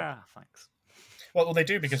 Thanks. Well, they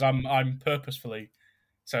do because I'm purposefully.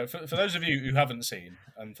 So for those of you who haven't seen,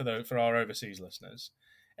 and for our overseas listeners,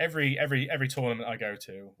 every tournament I go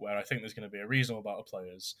to where I think there's going to be a reasonable amount of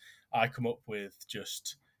players, I come up with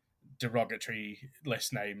just derogatory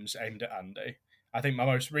list names aimed at Andy. I think my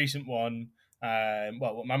most recent one,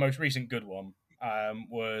 my most recent good one,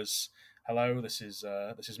 was hello. This is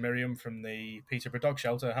Miriam from the Peterborough Dog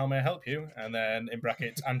Shelter. How may I help you? And then in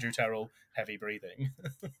brackets, Andrew Terrell, heavy breathing.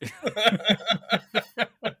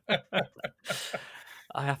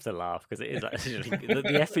 I have to laugh because it is actually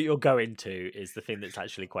the effort you're going to is the thing that's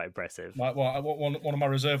actually quite impressive. One of my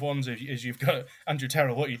reserve ones is you've got Andrew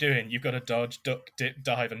Terrell. What are you doing? You've got to dodge, duck, dip,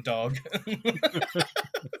 dive, and dog.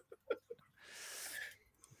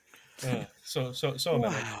 So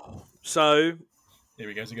Wow. So here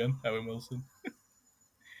he goes again, Owen Wilson.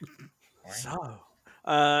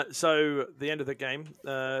 So the end of the game,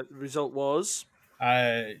 the result was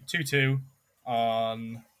 2-2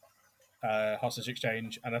 on Hostage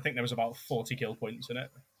Exchange, and I think there was about 40 kill points in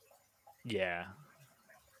it. Yeah,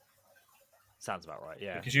 sounds about right.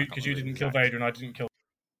 Yeah, because you didn't kill Vader and I didn't kill.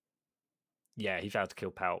 Yeah, he failed to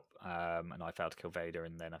kill Palp, and I failed to kill Vader,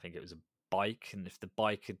 and then I think it was a bike, and if the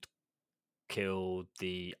bike had killed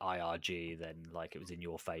the IRG, then like it was in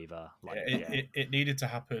your favor. Like, it needed to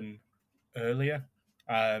happen earlier,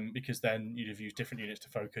 because then you'd have used different units to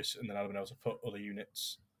focus, and then I'd have been able to put other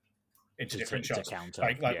units into different shots. To counter.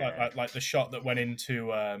 Like the shot that went into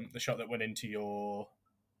your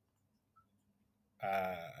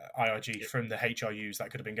IRG from the HRUs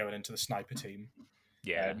that could have been going into the sniper team.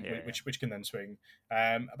 Which can then swing.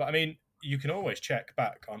 But I mean, you can always check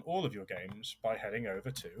back on all of your games by heading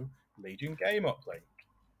over to Legion Game Uplink.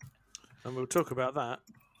 And we'll talk about that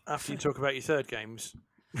after you talk about your third games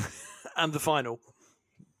and the final.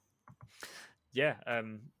 Yeah.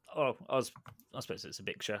 I suppose it's a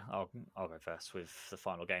mixture. I'll go first with the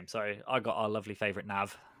final game. So I got our lovely favourite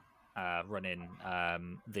Nav running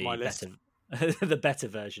the better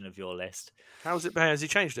version of your list. How's it? Has he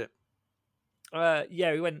changed it?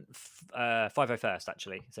 Yeah, we went 5-0 first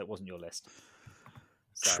actually, so it wasn't your list.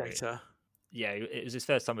 Traitor. Yeah, it was his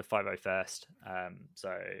first time with 5-0 first.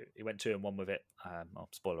 So he went 2-1 with it. I'll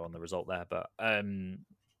spoiler on the result there, but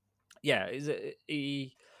yeah, I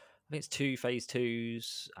think it's 2 phase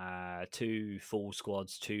 2s, 2 full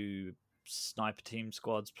squads, 2 sniper team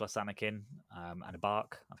squads plus Anakin, and a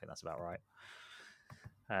Bark. I think that's about right.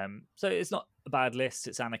 So it's not a bad list.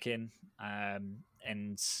 It's Anakin,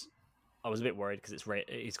 and I was a bit worried because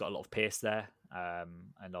he's got a lot of Pierce there,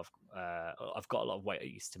 and I've got a lot of weight I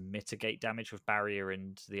used to mitigate damage with Barrier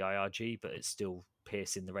and the IRG, but it's still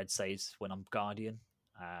piercing the red saves when I'm Guardian,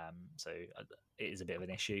 so it is a bit of an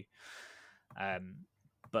issue.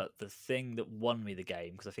 But the thing that won me the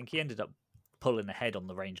game, because I think he ended up pulling ahead on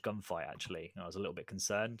the range gunfight actually, and I was a little bit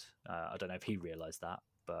concerned. I don't know if he realised that,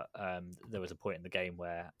 but there was a point in the game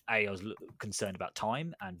where A, I was concerned about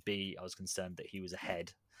time, and B, I was concerned that he was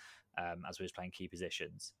ahead as we was playing key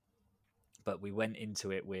positions. But we went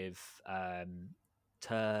into it with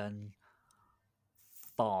turn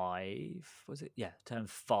 5, was it? Yeah, turn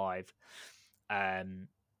 5. I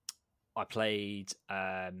played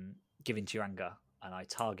Giving Tiranga, and I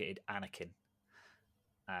targeted Anakin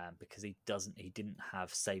because he didn't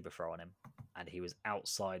have Saber Throw on him, and he was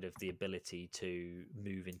outside of the ability to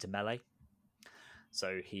move into melee.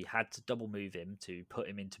 So he had to double move him to put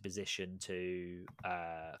him into position to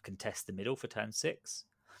contest the middle for turn 6,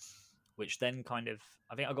 which then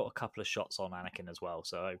I think I got a couple of shots on Anakin as well.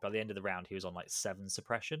 So by the end of the round, he was on like 7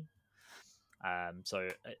 suppression. So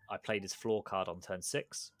I played his floor card on turn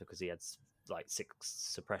 6 because he had like 6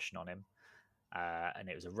 suppression on him. And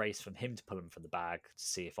it was a race from him to pull him from the bag to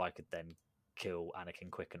see if I could then kill Anakin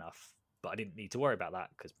quick enough. But I didn't need to worry about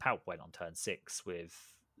that because Palp went on turn 6 with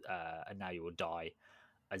And Now You Will Die.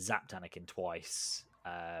 I zapped Anakin twice,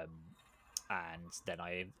 and then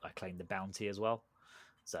I claimed the bounty as well.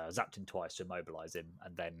 So I zapped him twice to immobilize him,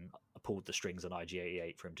 and then I pulled the strings on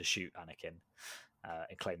IG-88 for him to shoot Anakin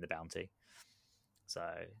and claim the bounty. So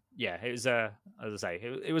yeah, it was as I say,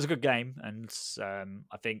 it was a good game, and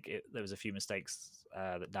I think there was a few mistakes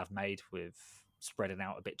that Nav made with spreading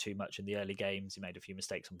out a bit too much in the early games. He made a few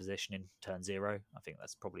mistakes on positioning turn 0. I think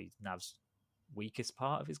that's probably Nav's weakest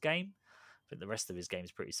part of his game. I think the rest of his game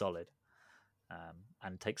is pretty solid.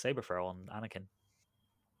 And take Saber Throw on Anakin.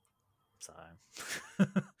 So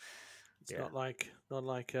It's not like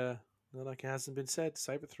it hasn't been said.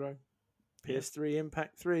 Saber throw, Yeah. PS3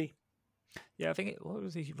 Impact 3. Yeah, I think what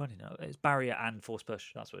was he running? It's barrier and force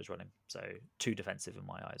push. That's what he's running. So 2 defensive in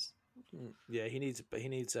my eyes. Yeah, he needs a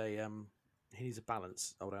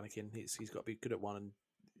balance. Old Anakin, he's got to be good at one, and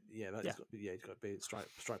he's got to be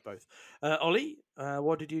strike both. Ollie,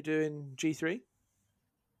 what did you do in G3?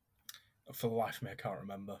 For the life of me, I can't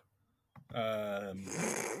remember. I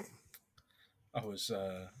was.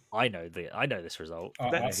 I know this result. I-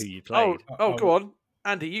 I know I- who you played. Go on,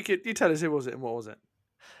 Andy. You tell us who was it and what was it?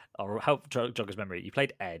 I'll help jog his memory. You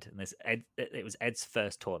played Ed, and it was Ed's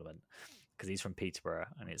first tournament because he's from Peterborough,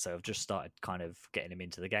 and so I've just started kind of getting him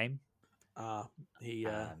into the game. Ed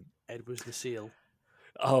was the seal.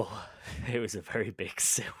 Oh, it was a very big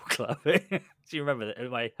seal club. Do you remember that?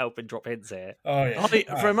 Am I helping drop hints here? Oh yeah. Ollie,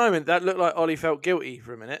 for a moment, that looked like Ollie felt guilty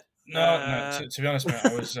for a minute. No. To be honest, mate,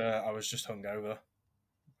 I was just hungover,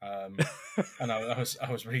 and I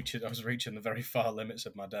was reaching the very far limits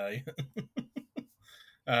of my day.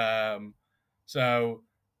 And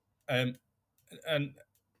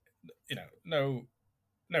no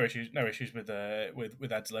issues with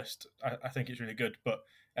Ed's list. I think it's really good, but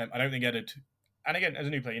I don't think Ed had. And again, as a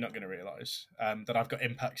new player, you're not going to realise that I've got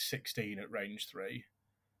Impact 16 at range 3,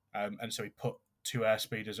 and so he put 2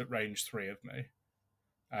 airspeeders at range 3 of me,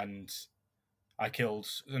 and I killed.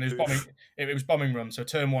 And it was bombing. It was bombing run. So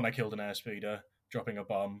turn 1, I killed an airspeeder, dropping a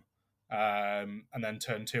bomb, and then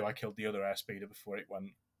turn 2, I killed the other airspeeder before it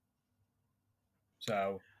went.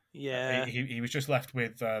 So yeah, he was just left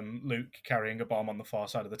with Luke carrying a bomb on the far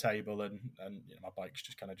side of the table, and my bikes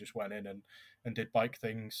just kind of just went in and did bike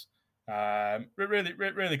things.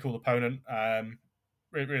 Really cool opponent.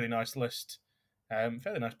 Really nice list.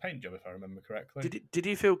 Fairly nice paint job, if I remember correctly. Did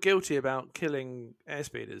you feel guilty about killing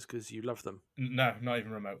airspeeders because you love them? No, not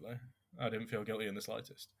even remotely. I didn't feel guilty in the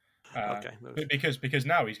slightest. Okay, because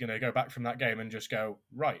now he's going to go back from that game and just go,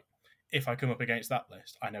 right, if I come up against that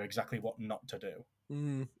list, I know exactly what not to do.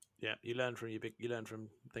 Yeah, you learn from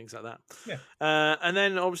things like that. Yeah. And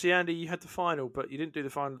then obviously, Andy, you had the final, but you didn't do the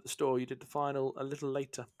final at the store. You did the final a little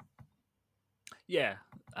later. Yeah.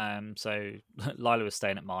 So Lila was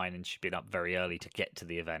staying at mine, and she'd been up very early to get to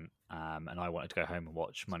the event. And I wanted to go home and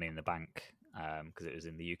watch Money in the Bank because it was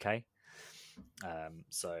in the UK.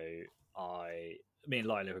 So me and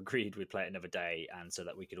Lila agreed we'd play it another day, and so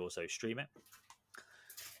that we could also stream it.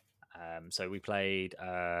 So we played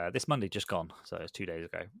this Monday just gone, so it's 2 days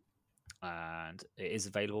ago, and it is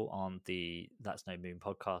available on the That's No Moon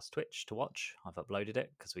podcast Twitch to watch. I've uploaded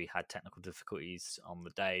it because we had technical difficulties on the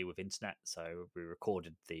day with internet, so we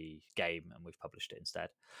recorded the game and we've published it instead.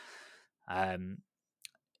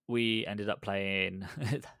 We ended up playing.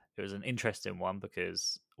 It was an interesting one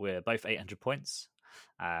because we're both 800 points,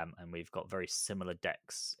 and we've got very similar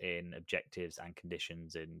decks in objectives and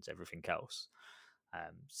conditions and everything else.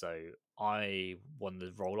 So I won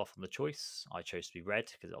the roll off on the choice. I chose to be red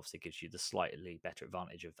because it obviously gives you the slightly better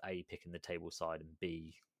advantage of A, picking the table side, and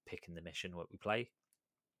B, picking the mission what we play.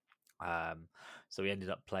 So we ended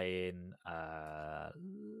up playing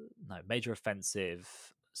major offensive,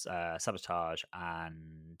 sabotage,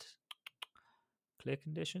 and clear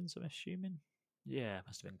conditions, I'm assuming. Yeah, it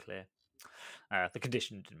must have been clear. The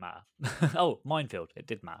condition didn't matter. Oh, minefield, it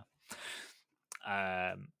did matter.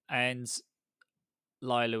 And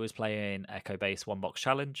Lila was playing Echo Base 1-box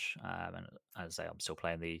challenge, and as I say, I'm still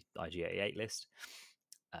playing the IG88 list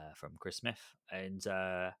from Chris Smith, and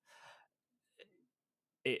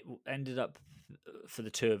it ended up for the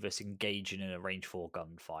two of us engaging in a range 4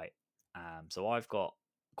 gunfight. So I've got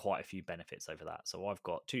quite a few benefits over that. So I've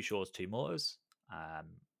got 2 shores, 2 mortars,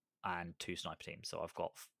 and 2 sniper teams. So I've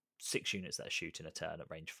got 6 units that are shooting a turn at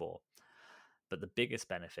range 4. But the biggest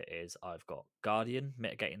benefit is I've got Guardian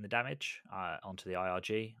mitigating the damage onto the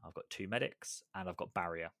IRG. I've got 2 medics, and I've got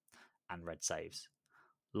Barrier and red saves.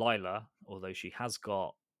 Lila, although she has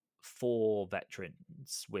got 4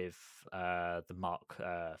 veterans with the Mark,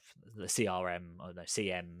 the CRM, or no,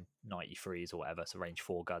 CM 93s or whatever, so range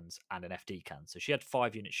 4 guns and an FD can. So she had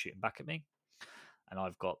 5 units shooting back at me, and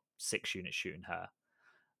I've got 6 units shooting her.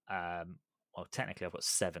 Well, technically I've got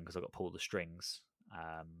 7 because I've got pull the strings.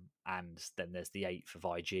 And then there's the 8th of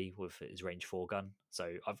IG with his range 4 gun.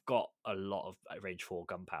 So I've got a lot of range 4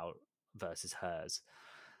 gunpowder versus hers.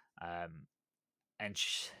 And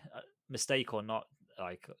she, mistake or not,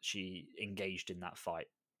 like, she engaged in that fight.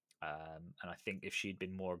 And I think if she'd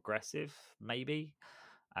been more aggressive, maybe,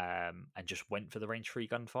 and just went for the range 3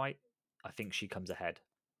 gunfight, I think she comes ahead.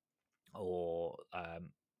 Or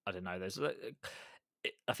I don't know.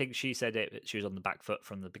 I think she said it. She was on the back foot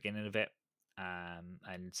from the beginning of it.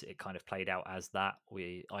 and it kind of played out as that.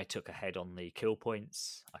 I took a head on the kill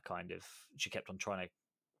points. She kept on trying to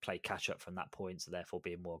play catch up from that point, so therefore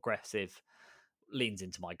being more aggressive. Leans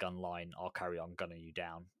into my gun line. I'll carry on gunning you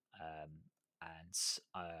down, and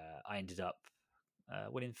I ended up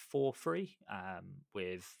winning 4-3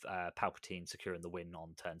 with Palpatine securing the win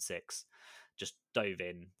on turn 6. Just dove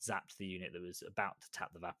in, zapped the unit that was about to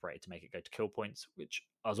tap the Evaporator to make it go to kill points, which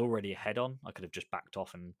I was already ahead on. I could have just backed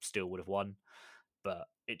off and still would have won, but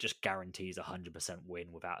it just guarantees 100%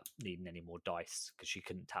 win without needing any more dice because she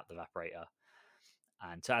couldn't tap the Evaporator.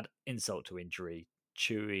 And to add insult to injury,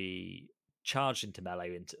 Chewie charged into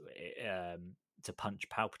melee to punch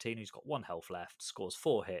Palpatine, who's got 1 health left, scores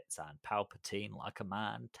 4 hits, and Palpatine, like a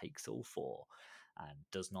man, takes all 4 and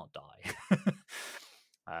does not die.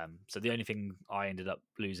 So the only thing I ended up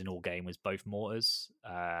losing all game was both mortars,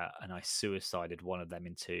 and I suicided one of them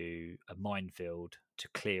into a minefield to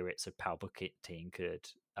clear it so Palpatine could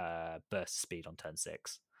burst speed on turn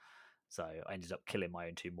 6. So I ended up killing my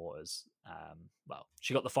own 2 mortars. Well,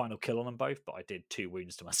 she got the final kill on them both, but I did 2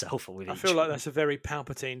 wounds to myself with each. I feel like that's a very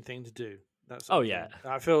Palpatine thing to do. Yeah.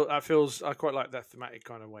 I quite like that thematic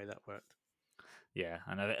kind of way that worked. Yeah,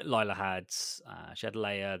 and Lila had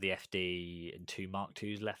Leia, the FD, and 2 Mark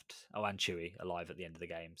IIs left. Oh, and Chewie alive at the end of the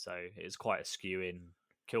game. So it was quite a skew in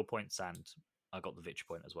kill points, and I got the victory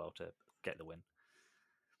point as well to get the win.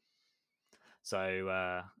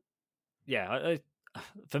 So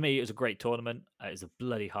for me, it was a great tournament. It was a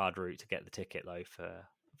bloody hard route to get the ticket though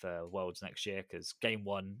for Worlds next year because game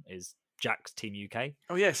 1 is Jack's Team UK.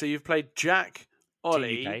 Oh yeah, so you've played Jack,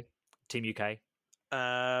 Ollie, Team UK.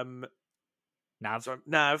 Nav,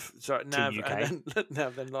 Nav, and then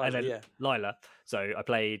Nav, then Lila. And then Lila. So I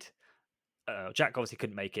played. Jack obviously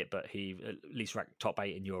couldn't make it, but he at least ranked top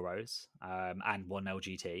 8 in Euros and won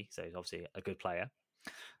LGT, so he's obviously a good player.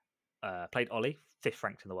 Played Ollie, 5th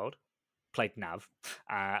ranked in the world. Played Nav,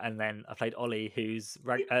 and then I played Ollie, who's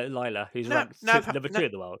ranked Lila, who's ranked number 2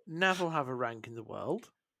 in the world. Nav will have a rank in the world.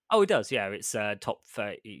 Oh, it does. Yeah, it's top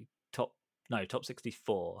 30, top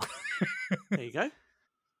 64. There you go.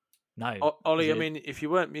 No, Ollie. I mean, if you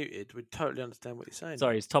weren't muted, we'd totally understand what you're saying.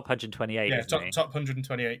 Sorry, it's top 128. Yeah, top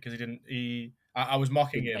 128 because he didn't. I was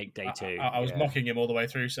mocking him. Make day 2. I was mocking him all the way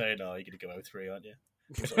through, saying, "Oh, you're going to go 0-3, aren't you?"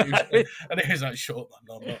 And he was like, "Shut up,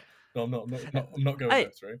 man. No, I'm not going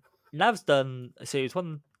 0-3." Nav's done. So he's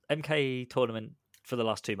won MK tournament for the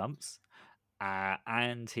last 2 months,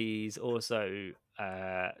 and he's also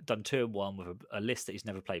done 2-1 with a list that he's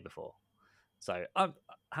never played before. So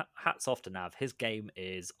hats off to Nav. His game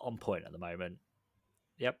is on point at the moment.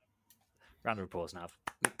 Yep. Round of applause, Nav.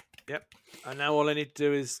 Yep. And now all I need to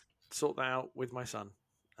do is sort that out with my son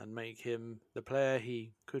and make him the player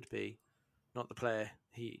he could be, not the player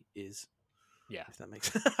he is. Yeah, if that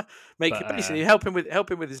makes basically help him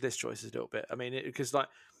with his list choices a little bit. I mean, because like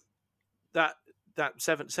that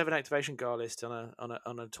 7 activation guard list on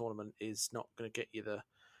a tournament is not going to get you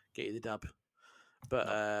the dub.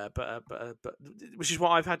 But which is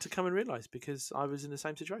what I've had to come and realise because I was in the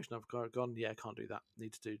same situation. I've gone, I can't do that.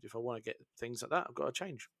 Need to do if I want to get things like that. I've got to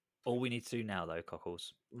change. All we need to do now, though,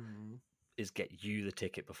 Cockles, is get you the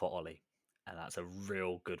ticket before Ollie, and that's a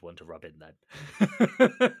real good one to rub in then.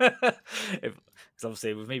 Because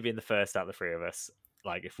obviously, with me being the first out of the 3 of us,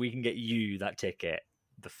 like if we can get you that ticket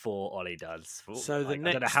before Ollie does, so I don't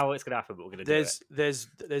know how it's going to happen, but we're going to do it.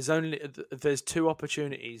 There's 2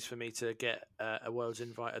 opportunities for me to get a Worlds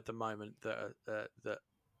invite at the moment that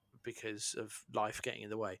because of life getting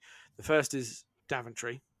in the way. The first is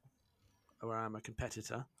Daventry, where I'm a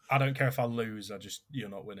competitor. I don't care if I lose. You're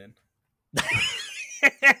not winning.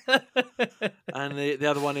 And the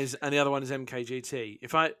other one is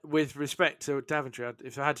MKGT. With respect to Daventry,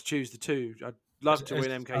 if I had to choose the 2, I'd love to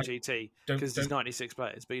win MKGT because there's 96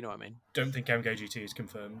 players, but you know what I mean. Don't think MKGT is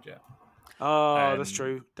confirmed yet. Oh, that's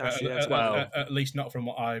true. At least not from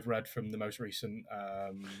what I've read from the most recent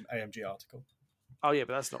AMG article. Oh yeah,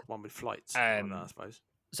 but that's not one with flights, I suppose.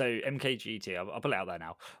 So MKGT, I'll put it out there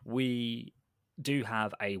now. We do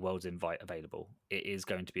have a Worlds invite available. It is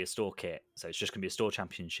going to be a store kit, so it's just going to be a store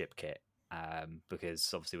championship kit.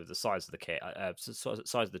 Because obviously with the size of the kit, size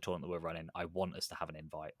of the tournament that we're running, I want us to have an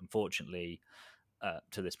invite. Unfortunately,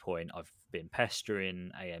 to this point, I've been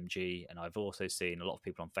pestering AMG, and I've also seen a lot of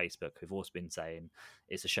people on Facebook who've also been saying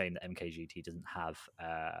it's a shame that MKGT doesn't have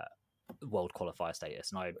world qualifier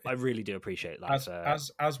status, and I really do appreciate that.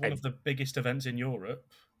 As one of the biggest events in Europe.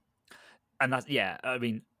 And that's, I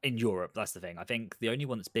mean, in Europe, that's the thing. I think the only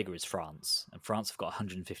one that's bigger is France, and France have got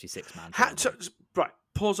 156 man. Right,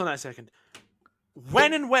 pause on that a second.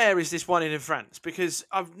 When and where is this one in France? Because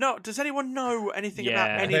I've not. Does anyone know anything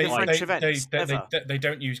about any of the French events ever? They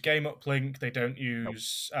don't use Game Uplink. They don't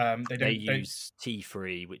use. They use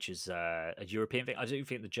T3, which is a European thing. I do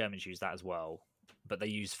think the Germans use that as well, but they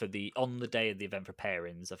use on the day of the event for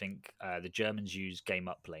pairings. I think the Germans use Game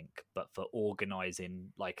Uplink, but for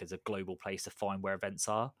organising like as a global place to find where events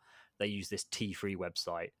are, they use this T3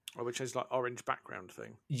 website, which is like orange background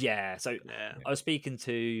thing. Yeah. So I was speaking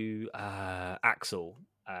to Axel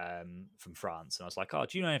from France, and I was like, "Oh,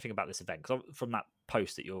 do you know anything about this event?" Because from that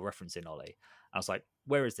post that you're referencing, Ollie, I was like,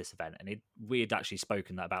 "Where is this event?" And we had actually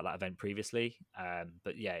spoken about that event previously.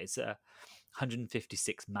 But yeah, it's a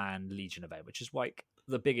 156 man Legion event, which is like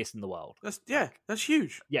the biggest in the world. That's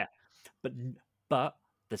huge. Yeah, but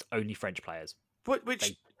there's only French players.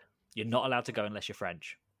 You're not allowed to go unless you're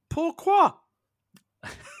French. Pourquoi?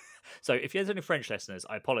 So if there's any French listeners,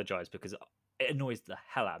 I apologise because it annoys the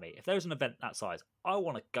hell out of me. If there's an event that size, I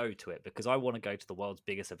want to go to it because I want to go to the world's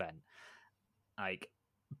biggest event.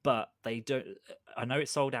 But they don't. I know it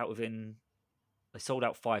sold out They sold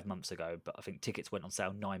out 5 months ago, but I think tickets went on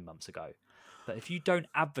sale 9 months ago. But if you don't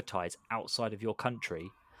advertise outside of your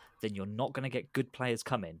country, then you're not going to get good players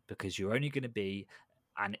coming because you're only going to be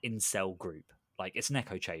an incel group. Like, it's an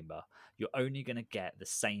echo chamber. You're only going to get the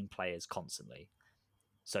same players constantly.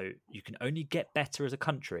 So you can only get better as a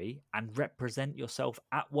country and represent yourself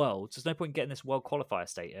at Worlds. There's no point in getting this World Qualifier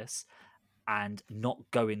status and not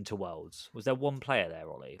go into Worlds. Was there one player there,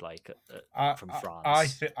 Ollie, from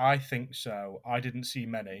France? I think so. I didn't see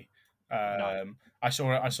many. No. I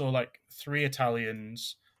saw like 3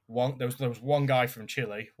 Italians. There was one guy from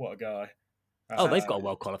Chile. What a guy! They've got a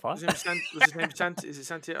World Qualifier. Was his name Santi? Is it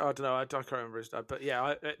Santi? Oh, I don't know. I can't remember his name. But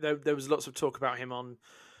yeah, there was lots of talk about him on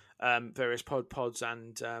various pods,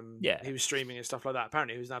 and he was streaming and stuff like that.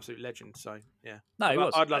 Apparently, he was an absolute legend. So yeah, no, he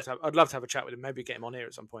was. I'd love to have a chat with him. Maybe get him on here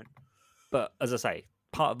at some point. But as I say,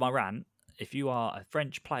 part of my rant: if you are a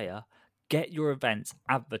French player, get your events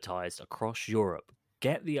advertised across Europe.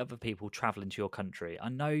 Get the other people travelling to your country. I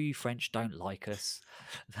know you French don't like us,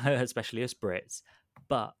 especially us Brits,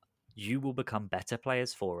 but you will become better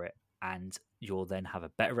players for it, and you'll then have a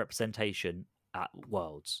better representation at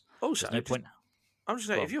Worlds. Also, no point. I'm just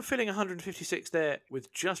saying, if you're filling 156 there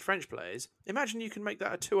with just French players, imagine you can make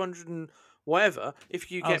that a 200 and whatever if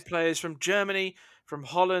you get players from Germany, from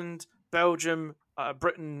Holland, Belgium,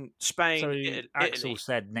 Britain, Spain, Italy. Axel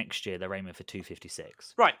said next year they're aiming for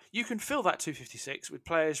 256. Right, you can fill that 256 with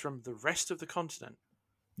players from the rest of the continent.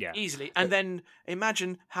 Yeah, easily. And then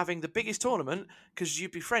imagine having the biggest tournament because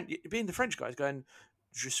you'd be being the French guys going,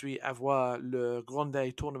 "Je suis avoir le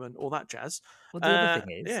grande tournament," all that jazz. Well, the other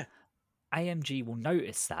thing is, AMG will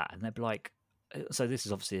notice that and they'll be like, so this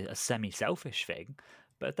is obviously a semi-selfish thing,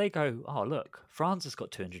 but if they go, "Oh, look, France has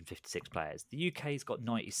got 256 players. The UK's got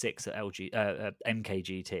 96 at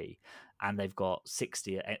MKGT, and they've got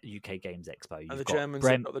 60 at UK Games Expo. And the Germans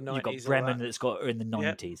have got the 90s. You've got Bremen that's got in the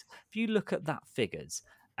 90s. If you look at that figures,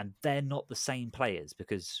 and they're not the same players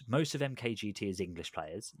because most of MKGT is English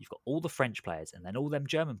players. You've got all the French players and then all them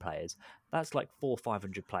German players. That's like 400 or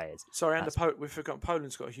 500 players. Sorry, and we've forgotten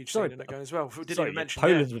Poland's got a huge scene in it going as well. Didn't even mention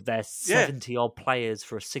Poland with their 70 odd players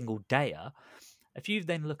for a single day. If you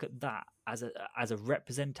then look at that as a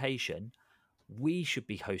representation, we should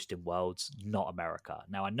be hosting Worlds, not America.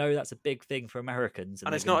 Now I know that's a big thing for Americans,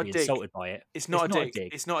 and it's not a dig. Insulted by it. It's not a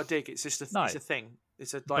dig. It's not a dig. It's just it's a thing.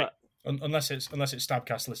 It's a like. Unless it's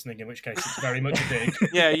Stabcast listening, in which case it's very much a dig.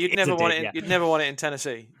 Yeah, you'd never want it. You'd never want it in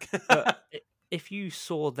Tennessee. But if you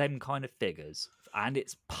saw them kind of figures, and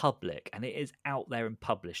it's public, and it is out there and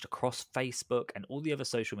published across Facebook and all the other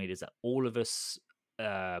social medias that all of us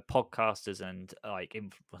podcasters and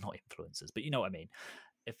not influencers, but you know what I mean.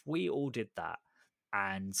 If we all did that,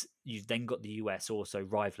 and you've then got the US also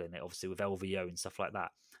rivaling it, obviously with LVO and stuff like that.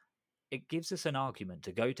 It gives us an argument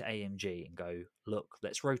to go to AMG and go, look,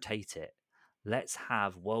 let's rotate it. Let's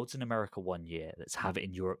have Worlds in America 1 year. Let's have it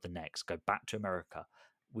in Europe the next. Go back to America.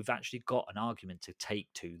 We've actually got an argument to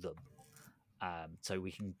take to them. So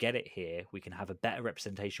we can get it here. We can have a better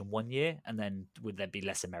representation 1 year, and then would there be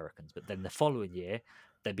less Americans? But then the following year,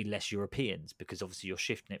 there'd be less Europeans because obviously you're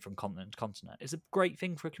shifting it from continent to continent. It's a great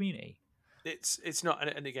thing for a community. It's not,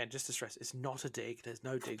 and again, just to stress, it's not a dig. There's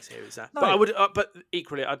no digs here, is that? No. But I would, but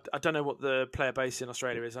equally, I don't know what the player base in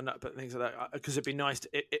Australia is. I know, but things like that, because it'd be nice.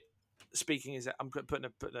 Speaking is that I'm putting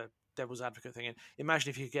a devil's advocate thing in. Imagine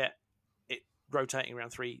if you get it rotating around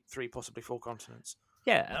three, possibly 4 continents.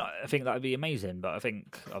 Yeah, I think that would be amazing. But I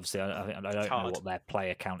think obviously I don't know what their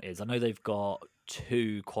player count is. I know they've got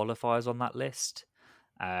 2 qualifiers on that list.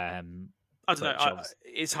 I don't know.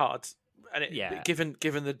 It's hard. And Yeah. given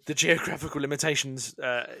the geographical limitations,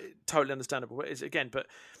 totally understandable. It's, again, but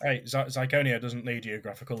Hey, Zygonia doesn't need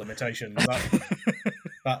geographical limitations.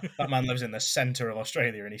 That man lives in the centre of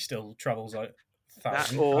Australia, and he still travels like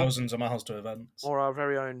thousands of miles to events. Or our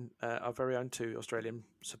very own 2 Australian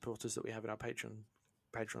supporters that we have in our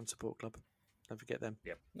Patreon support club. Don't forget them.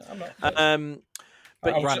 Yep. No, I'm not.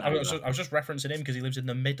 But I was just referencing him because he lives in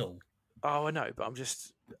the middle. Oh, I know, but I'm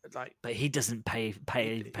just like. But he doesn't pay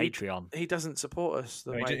Patreon. He doesn't support us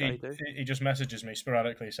the way they do. He just messages me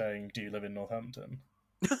sporadically saying, "Do you live in Northampton?"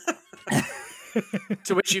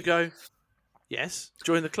 To which you go, yes.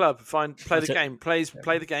 Join the club. Play the game. Play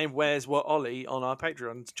the game. Where's what Ollie on our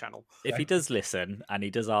Patreon channel? If he does listen and he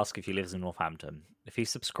does ask if he lives in Northampton, if he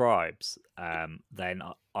subscribes, then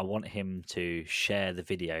I want him to share the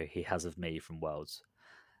video he has of me from Worlds.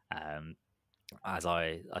 As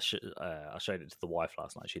I showed it to the wife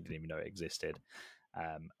last night. She didn't even know it existed.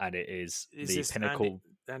 And it is the pinnacle.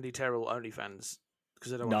 Andy Terrell OnlyFans.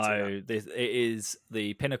 Because I don't want to it is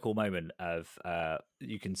the pinnacle moment of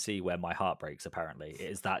you can see where my heart breaks. Apparently,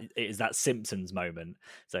 it is that Simpsons moment.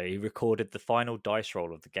 So he recorded the final dice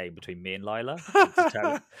roll of the game between me and Lila.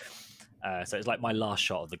 So it's like my last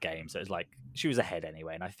shot of the game. So it's like she was ahead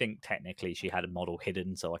anyway, and I think technically she had a model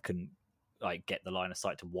hidden, so I couldn't like get the line of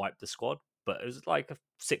sight to wipe the squad. But it was like a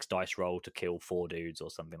 6 dice roll to kill 4 dudes or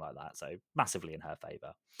something like that. So massively in her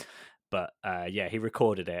favor. But he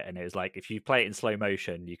recorded it, and it was like if you play it in slow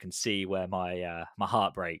motion, you can see where my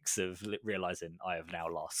heart breaks of realizing I have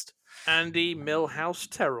now lost. Andy Millhouse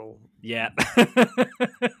Terrell. Yeah.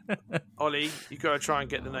 Ollie, you got to try and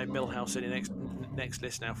get the name Millhouse in your next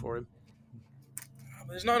list now for him.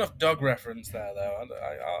 There's not enough dog reference there, though.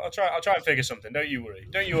 I'll try and figure something. Don't you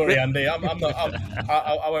worry, Andy. I'm not.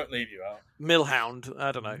 I won't leave you out. Millhound.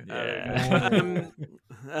 I don't know.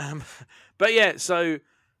 Yeah. But yeah, so.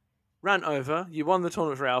 Rant over. You won the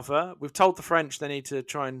tournament for Alpha. We've told the French they need to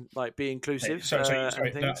try and like be inclusive. Hey, sorry.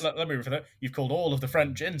 Let me refer that. You've called all of the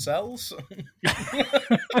French incels.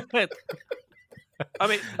 I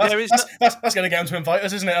mean, that's going to get them to invite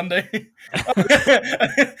us, isn't it, Andy?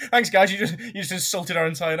 Thanks, guys. You just insulted our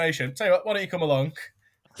entire nation. Tell you what, why don't you come along?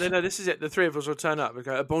 No, this is it. The 3 of us will turn up. We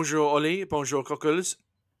go, bonjour, Ollie. Bonjour, Cockles.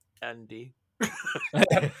 Andy.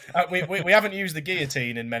 We haven't used the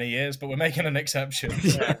guillotine in many years, but we're making an exception.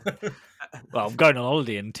 Yeah. Well, I'm going on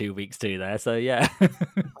holiday in 2 weeks too there, so yeah.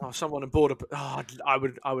 Someone on border. I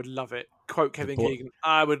would love it. Quote Kevin Keegan.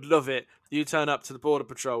 I would love it. You turn up to the border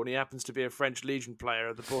patrol, and he happens to be a French Legion player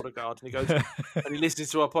at the border guard, and he goes and he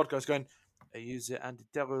listens to our podcast, going, "Are you the Andy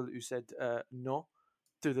Terrell who said no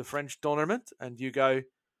to the French tournament?" And you go,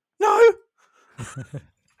 "No."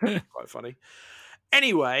 Quite funny.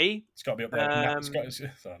 Anyway, it's got to be up there.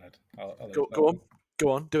 Go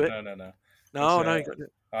on, do it. No. No, you got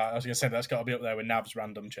it. I was going to say that's got to be up there with Nav's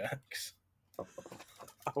random checks.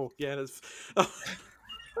 Oh yeah, that's.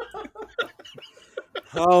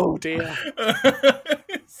 Oh dear.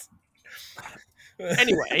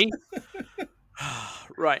 Anyway,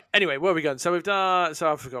 right. Anyway, where are we going? So we've done.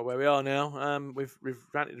 So I forgot where we are now. We've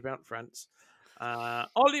ranted about France.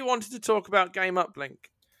 Ollie wanted to talk about Game Uplink.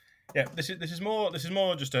 Yeah, this is more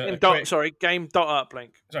just a Game.uplink. Sorry,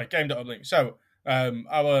 Game.uplink. So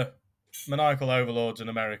our maniacal overlords in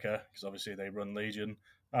America, because obviously they run Legion.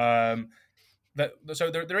 So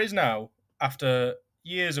there is now, after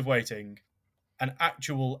years of waiting, an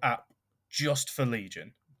actual app just for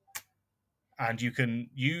Legion. And you can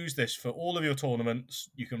use this for all of your tournaments.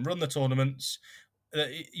 You can run the tournaments.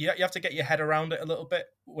 You have to get your head around it a little bit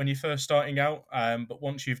when you're first starting out. But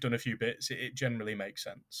once you've done a few bits, it generally makes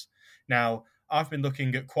sense. Now, I've been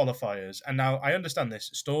looking at qualifiers, and now I understand this.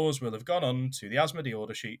 Stores will have gone on to the Asmodee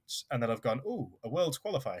order sheets, and they'll have gone, "Ooh, a Worlds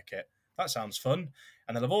qualifier kit. That sounds fun."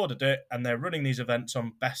 And they'll have ordered it, and they're running these events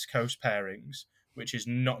on Best Coast pairings, which is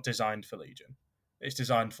not designed for Legion. It's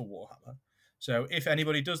designed for Warhammer. So if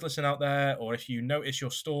anybody does listen out there, or if you notice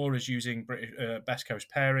your store is using Best Coast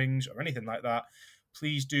pairings or anything like that,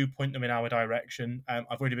 please do point them in our direction. I've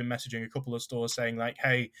already been messaging a couple of stores saying like,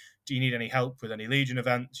 "Hey, do you need any help with any Legion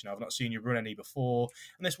events? I've not seen you run any before."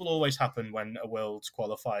 And this will always happen when a Worlds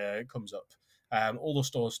qualifier comes up. All the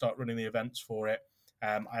stores start running the events for it.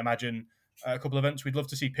 I imagine a couple of events we'd love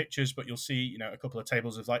to see pictures, but you'll see a couple of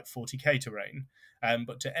tables of like 40k terrain.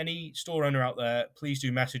 But to any store owner out there, please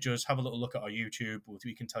do message us, have a little look at our YouTube.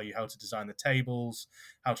 We can tell you how to design the tables,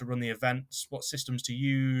 how to run the events, what systems to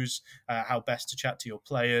use, how best to chat to your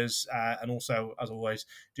players, and also, as always,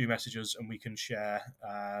 do message us and we can share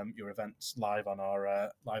your events live on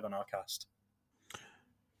our cast.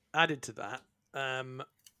 Added to that,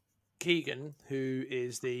 Keegan, who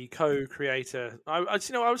is the co-creator. I would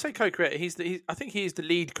say co-creator. I think he's the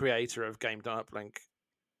lead creator of Game Done Uplink,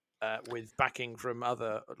 with backing from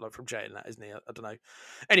from Jay and that, isn't he? I don't know.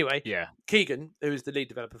 Anyway, Yeah. Keegan, who is the lead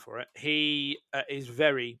developer for it, he is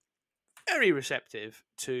very, very receptive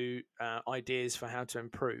to ideas for how to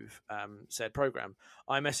improve said program.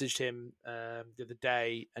 I messaged him the other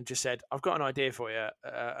day and just said, "I've got an idea for you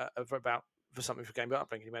for something for Game Done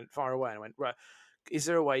Uplink." And he went, "Fire away." And I went, "Right, is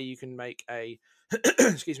there a way you can make a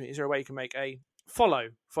excuse me? Is there a way you can make a follow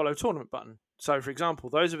tournament button?" So, for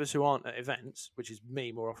example, those of us who aren't at events, which is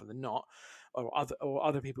me more often than not, or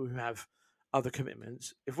other people who have other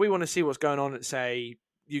commitments, if we want to see what's going on at, say,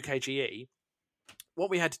 UKGE,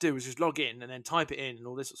 what we had to do was just log in and then type it in and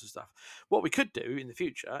all this sorts of stuff. What we could do in the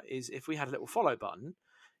future is, if we had a little follow button,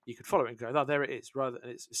 you could follow it and go, "Oh, there it is," and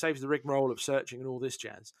it saves the rigmarole of searching and all this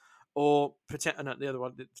jazz. Or and the other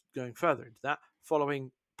one that's going further into that,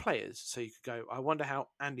 following players. So you could go, "I wonder how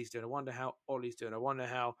Andy's doing. I wonder how Ollie's doing. I wonder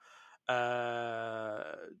how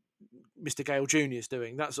Mr. Gale Jr. is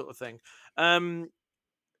doing," that sort of thing.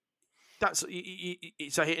 That's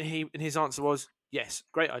so his answer was, "Yes,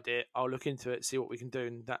 great idea. I'll look into it, see what we can do,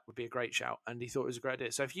 and that would be a great shout." And he thought it was a great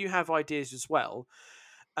idea. So if you have ideas as well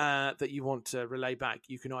that you want to relay back,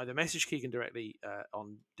 you can either message Keegan directly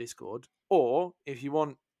on Discord, or if you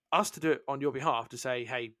want us to do it on your behalf, to say,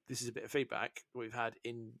 "Hey, this is a bit of feedback we've had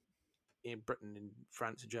in Britain, in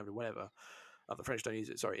France, in Germany, whatever." The French don't use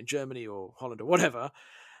it. Sorry, in Germany or Holland or whatever.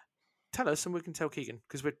 Tell us, and we can tell Keegan,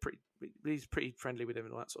 because he's pretty friendly with him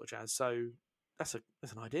and all that sort of jazz. So that's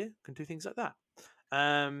an idea. Can do things like that.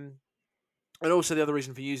 And also the other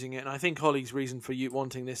reason for using it, and I think Holly's reason for you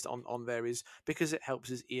wanting this on there, is because it helps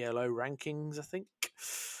his ELO rankings, I think.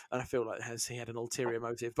 And I feel like he had an ulterior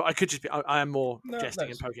motive, but I could just be. I am more jesting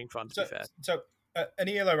and poking fun, to be fair. So an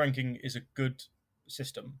ELO ranking is a good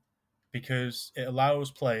system because it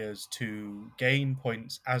allows players to gain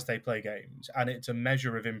points as they play games, and it's a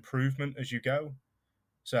measure of improvement as you go.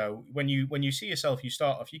 So when you see yourself, you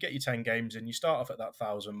start off, you get your 10 games and you start off at that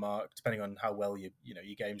 1,000 mark. Depending on how well your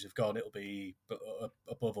games have gone, it'll be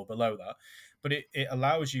above or below that. But it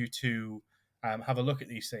allows you to have a look at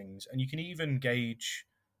these things, and you can even gauge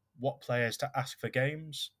what players to ask for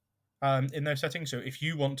games in those settings. So if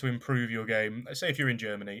you want to improve your game, let's say if you're in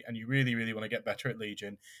Germany and you really, really want to get better at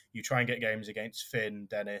Legion, you try and get games against Finn,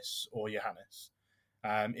 Dennis, or Johannes.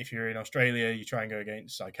 If you're in Australia, you try and go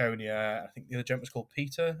against Syconia. I think the other gent was called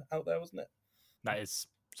Peter out there, wasn't it? That is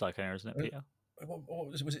Syconia, isn't it, Peter? What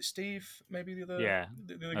was it? Was it Steve? Maybe the other, yeah,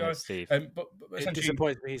 the other guy. Steve. But it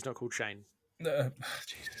disappoints me he's not called Shane. But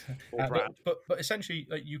essentially,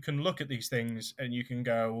 like, you can look at these things and you can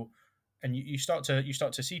go, and you start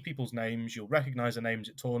to see people's names. You'll recognize the names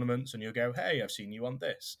at tournaments, and you'll go, "Hey, I've seen you on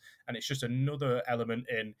this." And it's just another element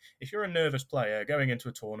in, if you're a nervous player going into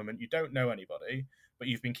a tournament, you don't know anybody, but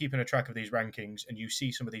you've been keeping a track of these rankings, and you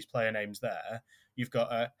see some of these player names there. You've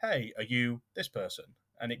got a, "Hey, are you this person?"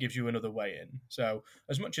 And it gives you another way in. So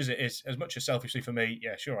as much as selfishly for me,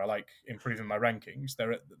 yeah, sure, I like improving my rankings.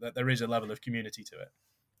 There is a level of community to it.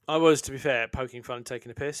 I was, to be fair, poking fun and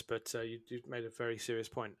taking a piss, but you made a very serious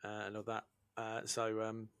point and all that. Yeah,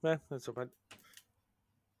 that's all bad.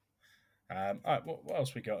 All right, what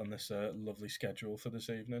else we got on this lovely schedule for this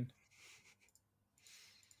evening?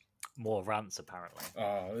 More rants, apparently.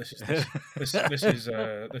 Oh, this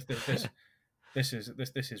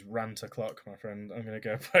is rant o'clock, my friend. I'm going to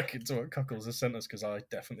go back into what Cockles has sent us because I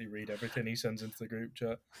definitely read everything he sends into the group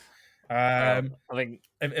chat. I think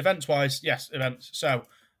events-wise, yes, events. So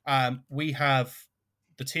we have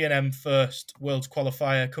the TNM first Worlds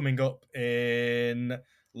qualifier coming up in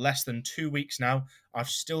less than 2 weeks now. I've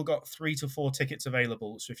still got 3 to 4 tickets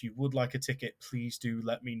available, so if you would like a ticket, please do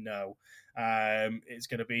let me know. It's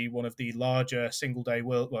going to be one of the larger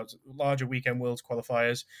larger weekend Worlds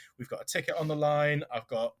qualifiers. We've got a ticket on the line. I've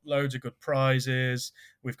got loads of good prizes.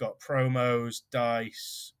 We've got promos,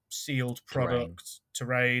 dice, sealed products,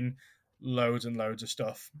 terrain, loads and loads of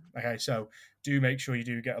stuff. Okay, so do make sure you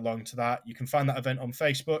do get along to that. You can find that event on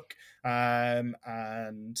Facebook. And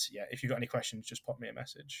yeah, if you've got any questions, just pop me a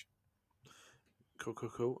message.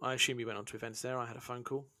 Cool. I assume you went on to events there. I had a phone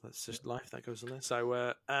call. That's just life. That goes on there.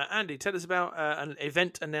 So, Andy, tell us about an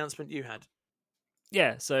event announcement you had.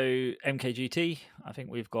 Yeah, so MKGT, I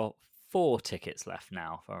think we've got 4 tickets left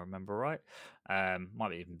now, if I remember right.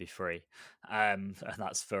 Might even be 3. And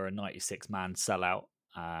that's for a 96-man sellout.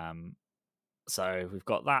 So we've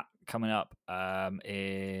got that coming up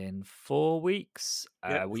in 4 weeks.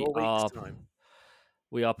 Yep, 4 weeks time.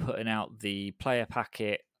 We are putting out the player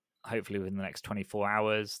packet hopefully within the next 24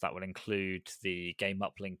 hours. That will include the game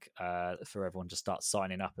uplink for everyone to start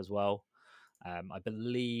signing up as well. I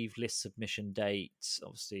believe list submission date,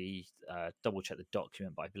 obviously double check the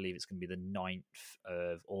document, but I believe it's going to be the 9th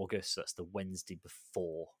of August. So that's the Wednesday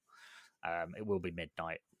before. It will be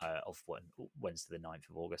midnight of Wednesday the 9th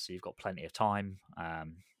of August. So you've got plenty of time. I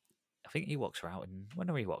think Ewoks are out when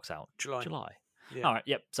are Ewoks out? July. Yeah. All right.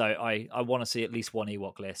 Yep. So I want to see at least one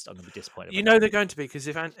Ewok list. I'm going to be disappointed. You know they're going to be, because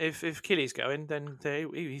if Killy's going, then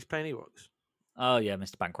he's playing Ewoks. Oh yeah,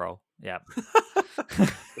 Mr. Bankroll. Yeah.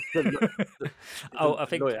 I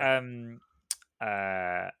think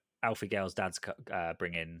Alfie Gale's dad's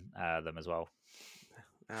bringing them as well.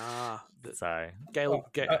 So Gale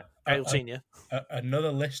Senior.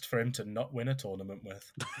 Another list for him to not win a tournament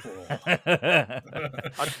with.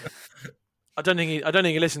 I don't think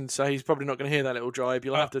he listens, so he's probably not going to hear that little jibe.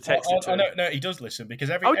 You'll have to text it to him. No, he does listen, because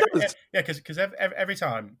every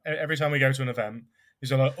time we go to an event,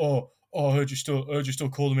 he's like, I heard you still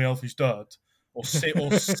calling me Alfie's dad, or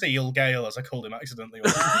Seal Gale, as I called him accidentally.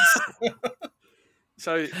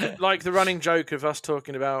 So, like the running joke of us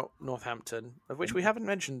talking about Northampton, of which we haven't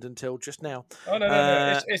mentioned until just now. Oh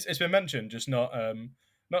no, it's been mentioned, just not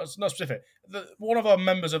specific. One of our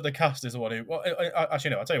members of the cast is the one who. Well,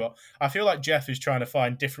 actually, no. I'll tell you what. I feel like Jeff is trying to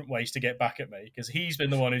find different ways to get back at me, because he's been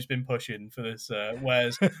the one who's been pushing for this.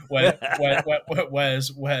 Where's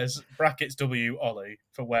brackets W Ollie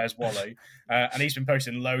for where's Wally, and he's been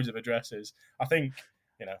posting loads of addresses. I think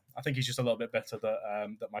he's just a little bit better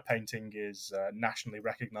that my painting is nationally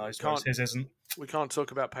recognised, whereas his isn't. We can't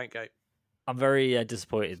talk about Paintgate. I'm very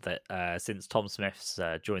disappointed that since Tom Smith's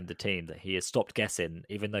joined the team, that he has stopped guessing,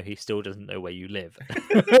 even though he still doesn't know where you live.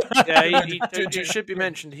 Yeah, it should be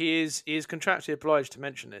mentioned. He is contractually obliged to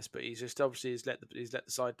mention this, but he's just obviously let the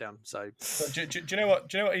side down. So, do you know what?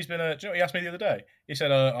 Do you know what he's been? Do you know what he asked me the other day? He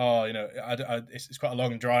said, it's quite a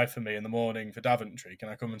long drive for me in the morning for Daventry. Can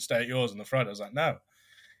I come and stay at yours on the Friday? I was like, no.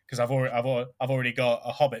 Because I've already got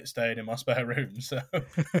a Hobbit staying in my spare room. So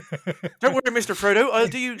don't worry, Mr. Frodo. I'll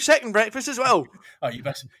do you second breakfast as well. Oh, you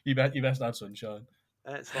best have sunshine.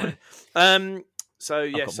 That's fine.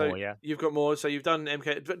 You've got more. So you've done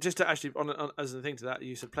MK. Just to actually as a thing to that,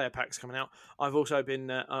 you said player packs coming out. I've also been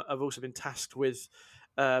tasked with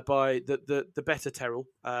by the better Terrell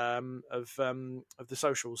of the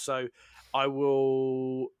socials. So I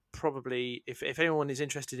will probably, if anyone is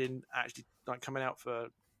interested in actually like coming out for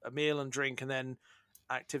a meal and drink and then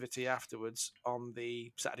activity afterwards on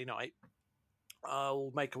the Saturday night,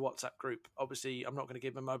 I'll make a WhatsApp group. Obviously, I'm not going to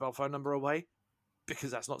give my mobile phone number away because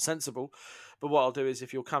that's not sensible. But what I'll do is,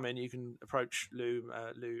 if you'll come in, you can approach Lou,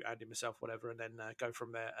 Andy, myself, whatever, and then go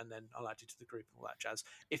from there. And then I'll add you to the group and all that jazz.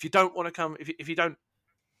 If you don't want to come, if you don't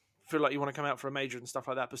feel like you want to come out for a major and stuff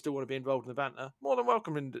like that, but still want to be involved in the banter, more than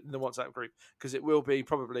welcome in the WhatsApp group, because it will be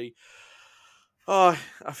probably. Oh,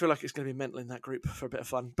 I feel like it's going to be mental in that group for a bit of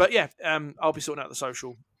fun. But yeah, I'll be sorting out the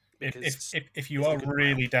social. If you are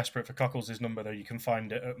really desperate for Cockles' number, though, you can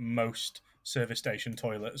find it at most service station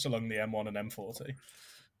toilets along the M1 and M40.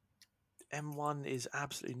 M1 is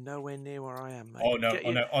absolutely nowhere near where I am, mate. Oh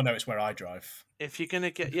no, it's where I drive. If you're gonna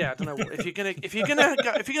I don't know. if you're gonna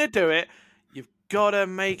do it, you've got to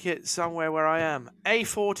make it somewhere where I am.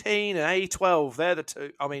 A14 and A12, they're the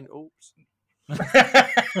two. I mean, oops. I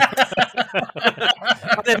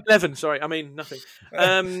meant 11. Sorry, I mean nothing.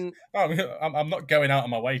 I'm not going out of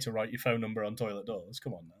my way to write your phone number on toilet doors.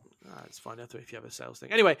 Come on now. It's fine. If you have a sales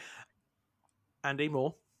thing. Anyway, Andy,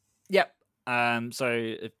 more. Yep.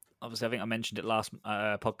 So obviously, I think I mentioned it last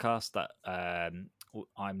podcast that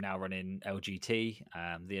I'm now running LGT.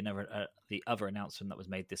 The other announcement that was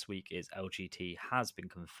made this week is LGT has been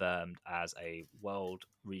confirmed as a World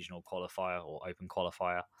Regional Qualifier or Open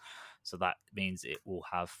Qualifier. So that means it will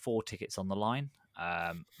have 4 tickets on the line,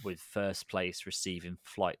 with first place receiving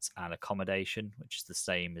flights and accommodation, which is the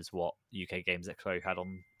same as what UK Games Expo had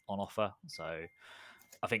on offer. So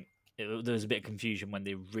I think there was a bit of confusion when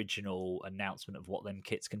the original announcement of what them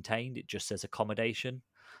kits contained. It just says accommodation.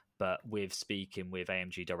 But with speaking with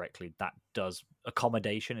AMG directly, that does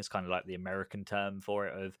accommodation is kind of like the American term for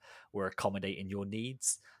it, of we're accommodating your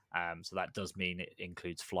needs. So that does mean it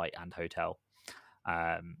includes flight and hotel.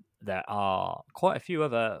 There are quite a few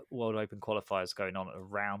other World Open qualifiers going on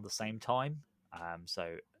around the same time.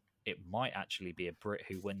 So it might actually be a Brit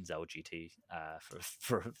who wins LGT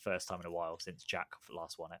for first time in a while since Jack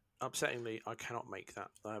last won it. Upsettingly, I cannot make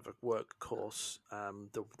that. I have a work course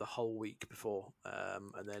the whole week before,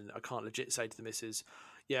 and then I can't legit say to the missus,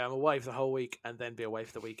 yeah, I'm away for the whole week and then be away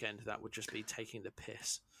for the weekend. That would just be taking the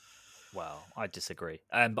piss. Well, I disagree.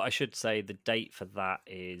 But I should say the date for that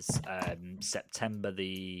is September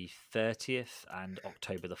the 30th and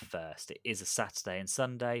October the 1st. It is a Saturday and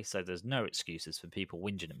Sunday, so there's no excuses for people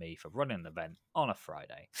whinging at me for running an event on a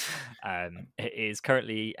Friday. It is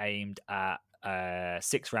currently aimed at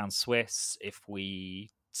 6-round Swiss. If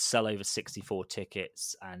we sell over 64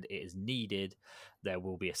 tickets and it is needed, there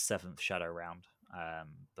will be a 7th shadow round.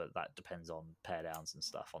 But that depends on pair downs and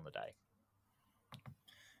stuff on the day.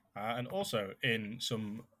 And also, in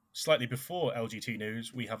some slightly before LGT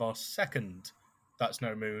news, we have our second That's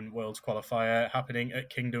No Moon Worlds qualifier happening at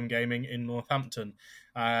Kingdom Gaming in Northampton.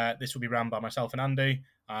 This will be run by myself and Andy,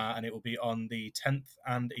 and it will be on the 10th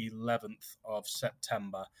and 11th of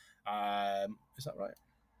September. Is that right?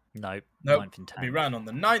 No, Nope. 9th and 10th. It'll be ran on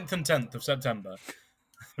the 9th and 10th of September.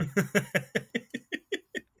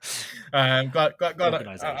 I'm glad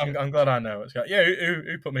I know what's going on. Yeah,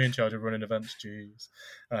 who put me in charge of running events? Jeez.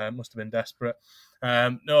 Must have been desperate.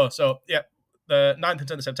 The 9th and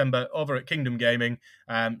 10th of September over at Kingdom Gaming.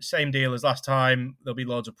 Same deal as last time. There'll be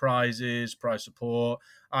loads of prizes, prize support.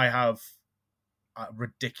 I have a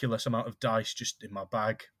ridiculous amount of dice just in my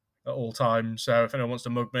bag at all times. So if anyone wants to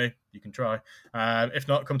mug me, you can try. If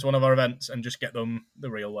not, come to one of our events and just get them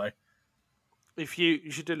the real way. If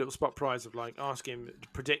you should do a little spot prize of like ask him to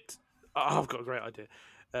predict. I've got a great idea.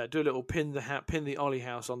 Do a little pin the Ollie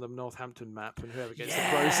house on the Northampton map, and whoever gets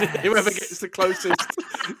the closest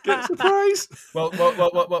gets the prize.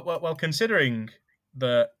 Well, considering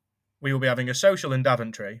that we will be having a social in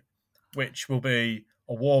Daventry, which will be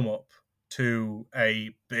a warm up to a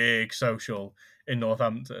big social in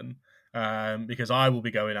Northampton, because I will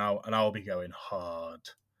be going out and I will be going hard,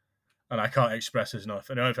 and I can't express this enough.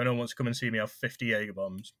 And if anyone wants to come and see me have 50 Jaeger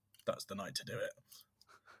bombs, that's the night to do it.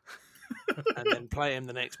 And then play him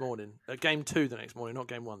the next morning. Game 2 the next morning, not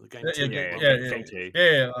game 1. The game 2.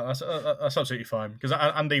 Yeah. That's absolutely fine, because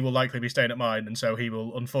Andy will likely be staying at mine, and so he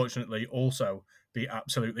will unfortunately also be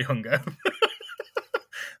absolutely hungover.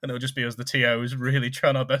 And it'll just be us, the TOs, really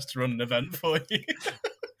trying our best to run an event for you.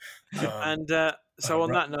 On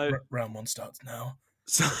that note, round 1 starts now.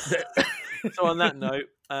 So on that note,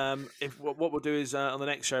 what we'll do is on the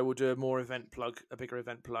next show we'll do a bigger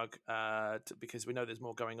event plug, because we know there's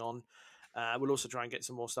more going on. We'll also try and get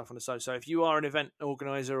some more stuff on the show. So if you are an event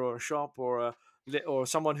organizer or a shop or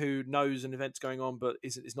someone who knows an event's going on but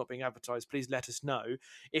is not being advertised, please let us know.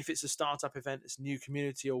 If it's a startup event, it's a new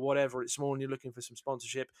community or whatever, it's small and you're looking for some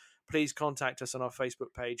sponsorship, please contact us on our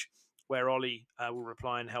Facebook page, where Ollie will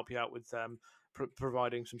reply and help you out with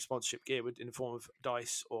providing some sponsorship gear in the form of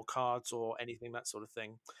dice or cards or anything, that sort of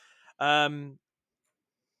thing. And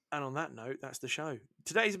on that note, that's the show.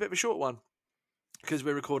 Today's a bit of a short one because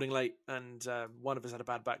we're recording late, and one of us had a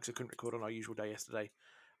bad back, so couldn't record on our usual day yesterday.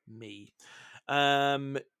 Me.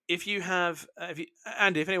 Andy, if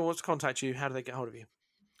anyone wants to contact you, how do they get hold of you?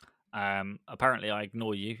 Apparently I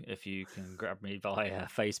ignore you if you can grab me via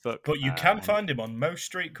Facebook. But you can find him on most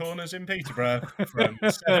street corners in Peterborough from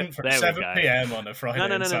 7 p.m. on a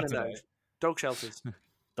Friday and Saturday. No. Dog shelters.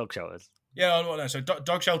 Dog shelters. Yeah, no. So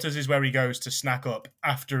dog shelters is where he goes to snack up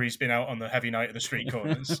after he's been out on the heavy night of the street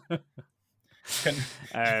corners.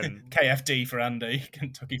 KFD for Andy,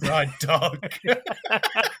 Kentucky Fried Dog.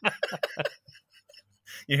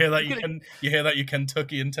 You hear that? You hear that, you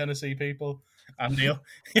Kentucky and Tennessee people? Andy,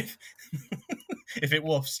 if it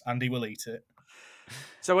woofs, Andy will eat it.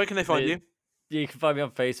 So where can they find you? You can find me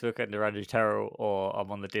on Facebook under Andrew Terrell, or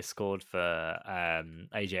I'm on the Discord for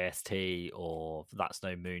AJST, or That's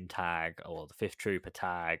No Moon tag, or the Fifth Trooper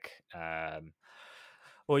tag.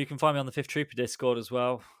 Or you can find me on the Fifth Trooper Discord as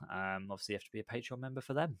well. Obviously, you have to be a Patreon member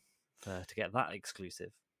for them to get that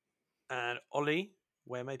exclusive. And Ollie,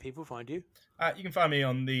 where may people find you? You can find me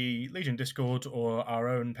on the Legion Discord or our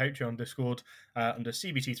own Patreon Discord under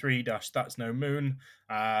CBT3-That's No Moon.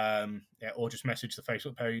 Or just message the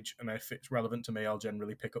Facebook page, and if it's relevant to me, I'll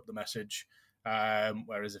generally pick up the message.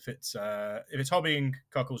 Whereas if it's hobbying,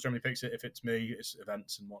 Cockles generally picks it. If it's me, it's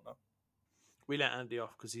events and whatnot. We let Andy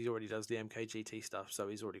off because he already does the MKGT stuff, so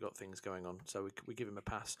he's already got things going on. So we give him a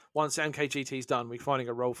pass. Once MKGT's done, we're finding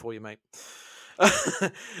a role for you, mate. So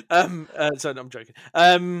I'm joking.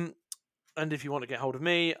 And if you want to get hold of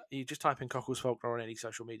me, you just type in Cockles Folklore on any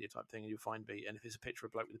social media type thing, and you'll find me. And if it's a picture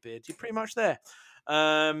of a bloke with a beard, you're pretty much there.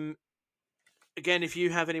 Again, if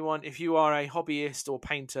you are a hobbyist or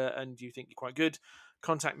painter and you think you're quite good,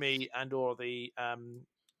 contact me and or the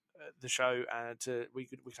show, and we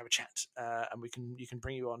could have a chat, and you can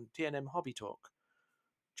bring you on TNM Hobby Talk.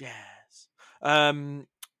 Jazz.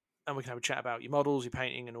 and we can have a chat about your models, your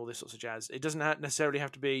painting, and all this sorts of jazz. It doesn't necessarily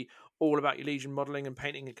have to be all about your Legion modelling and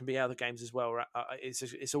painting. It can be other games as well.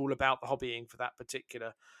 It's all about the hobbying for that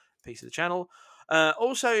particular piece of the channel.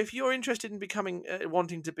 Also, if you're interested in becoming,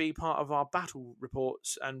 wanting to be part of our battle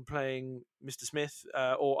reports and playing Mr. Smith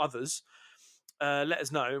or others, let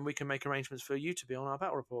us know, and we can make arrangements for you to be on our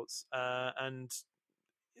battle reports. And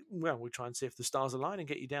well, we'll try and see if the stars align and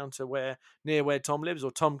get you down to near where Tom lives,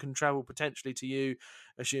 or Tom can travel potentially to you,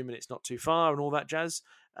 assuming it's not too far and all that jazz.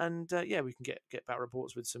 And yeah, we can get battle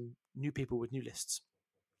reports with some new people with new lists.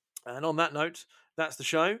 And on that note, that's the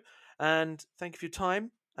show. And thank you for your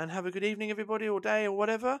time. And have a good evening, everybody, or day, or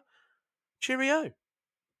whatever. Cheerio.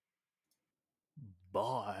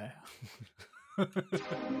 Bye.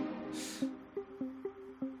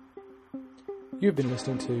 You've been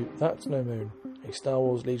listening to That's No Moon, a Star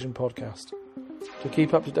Wars Legion podcast. To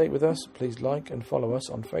keep up to date with us, please like and follow us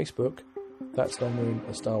on Facebook, That's No Moon,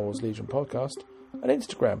 a Star Wars Legion podcast, and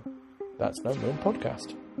Instagram, That's No Moon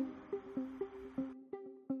Podcast.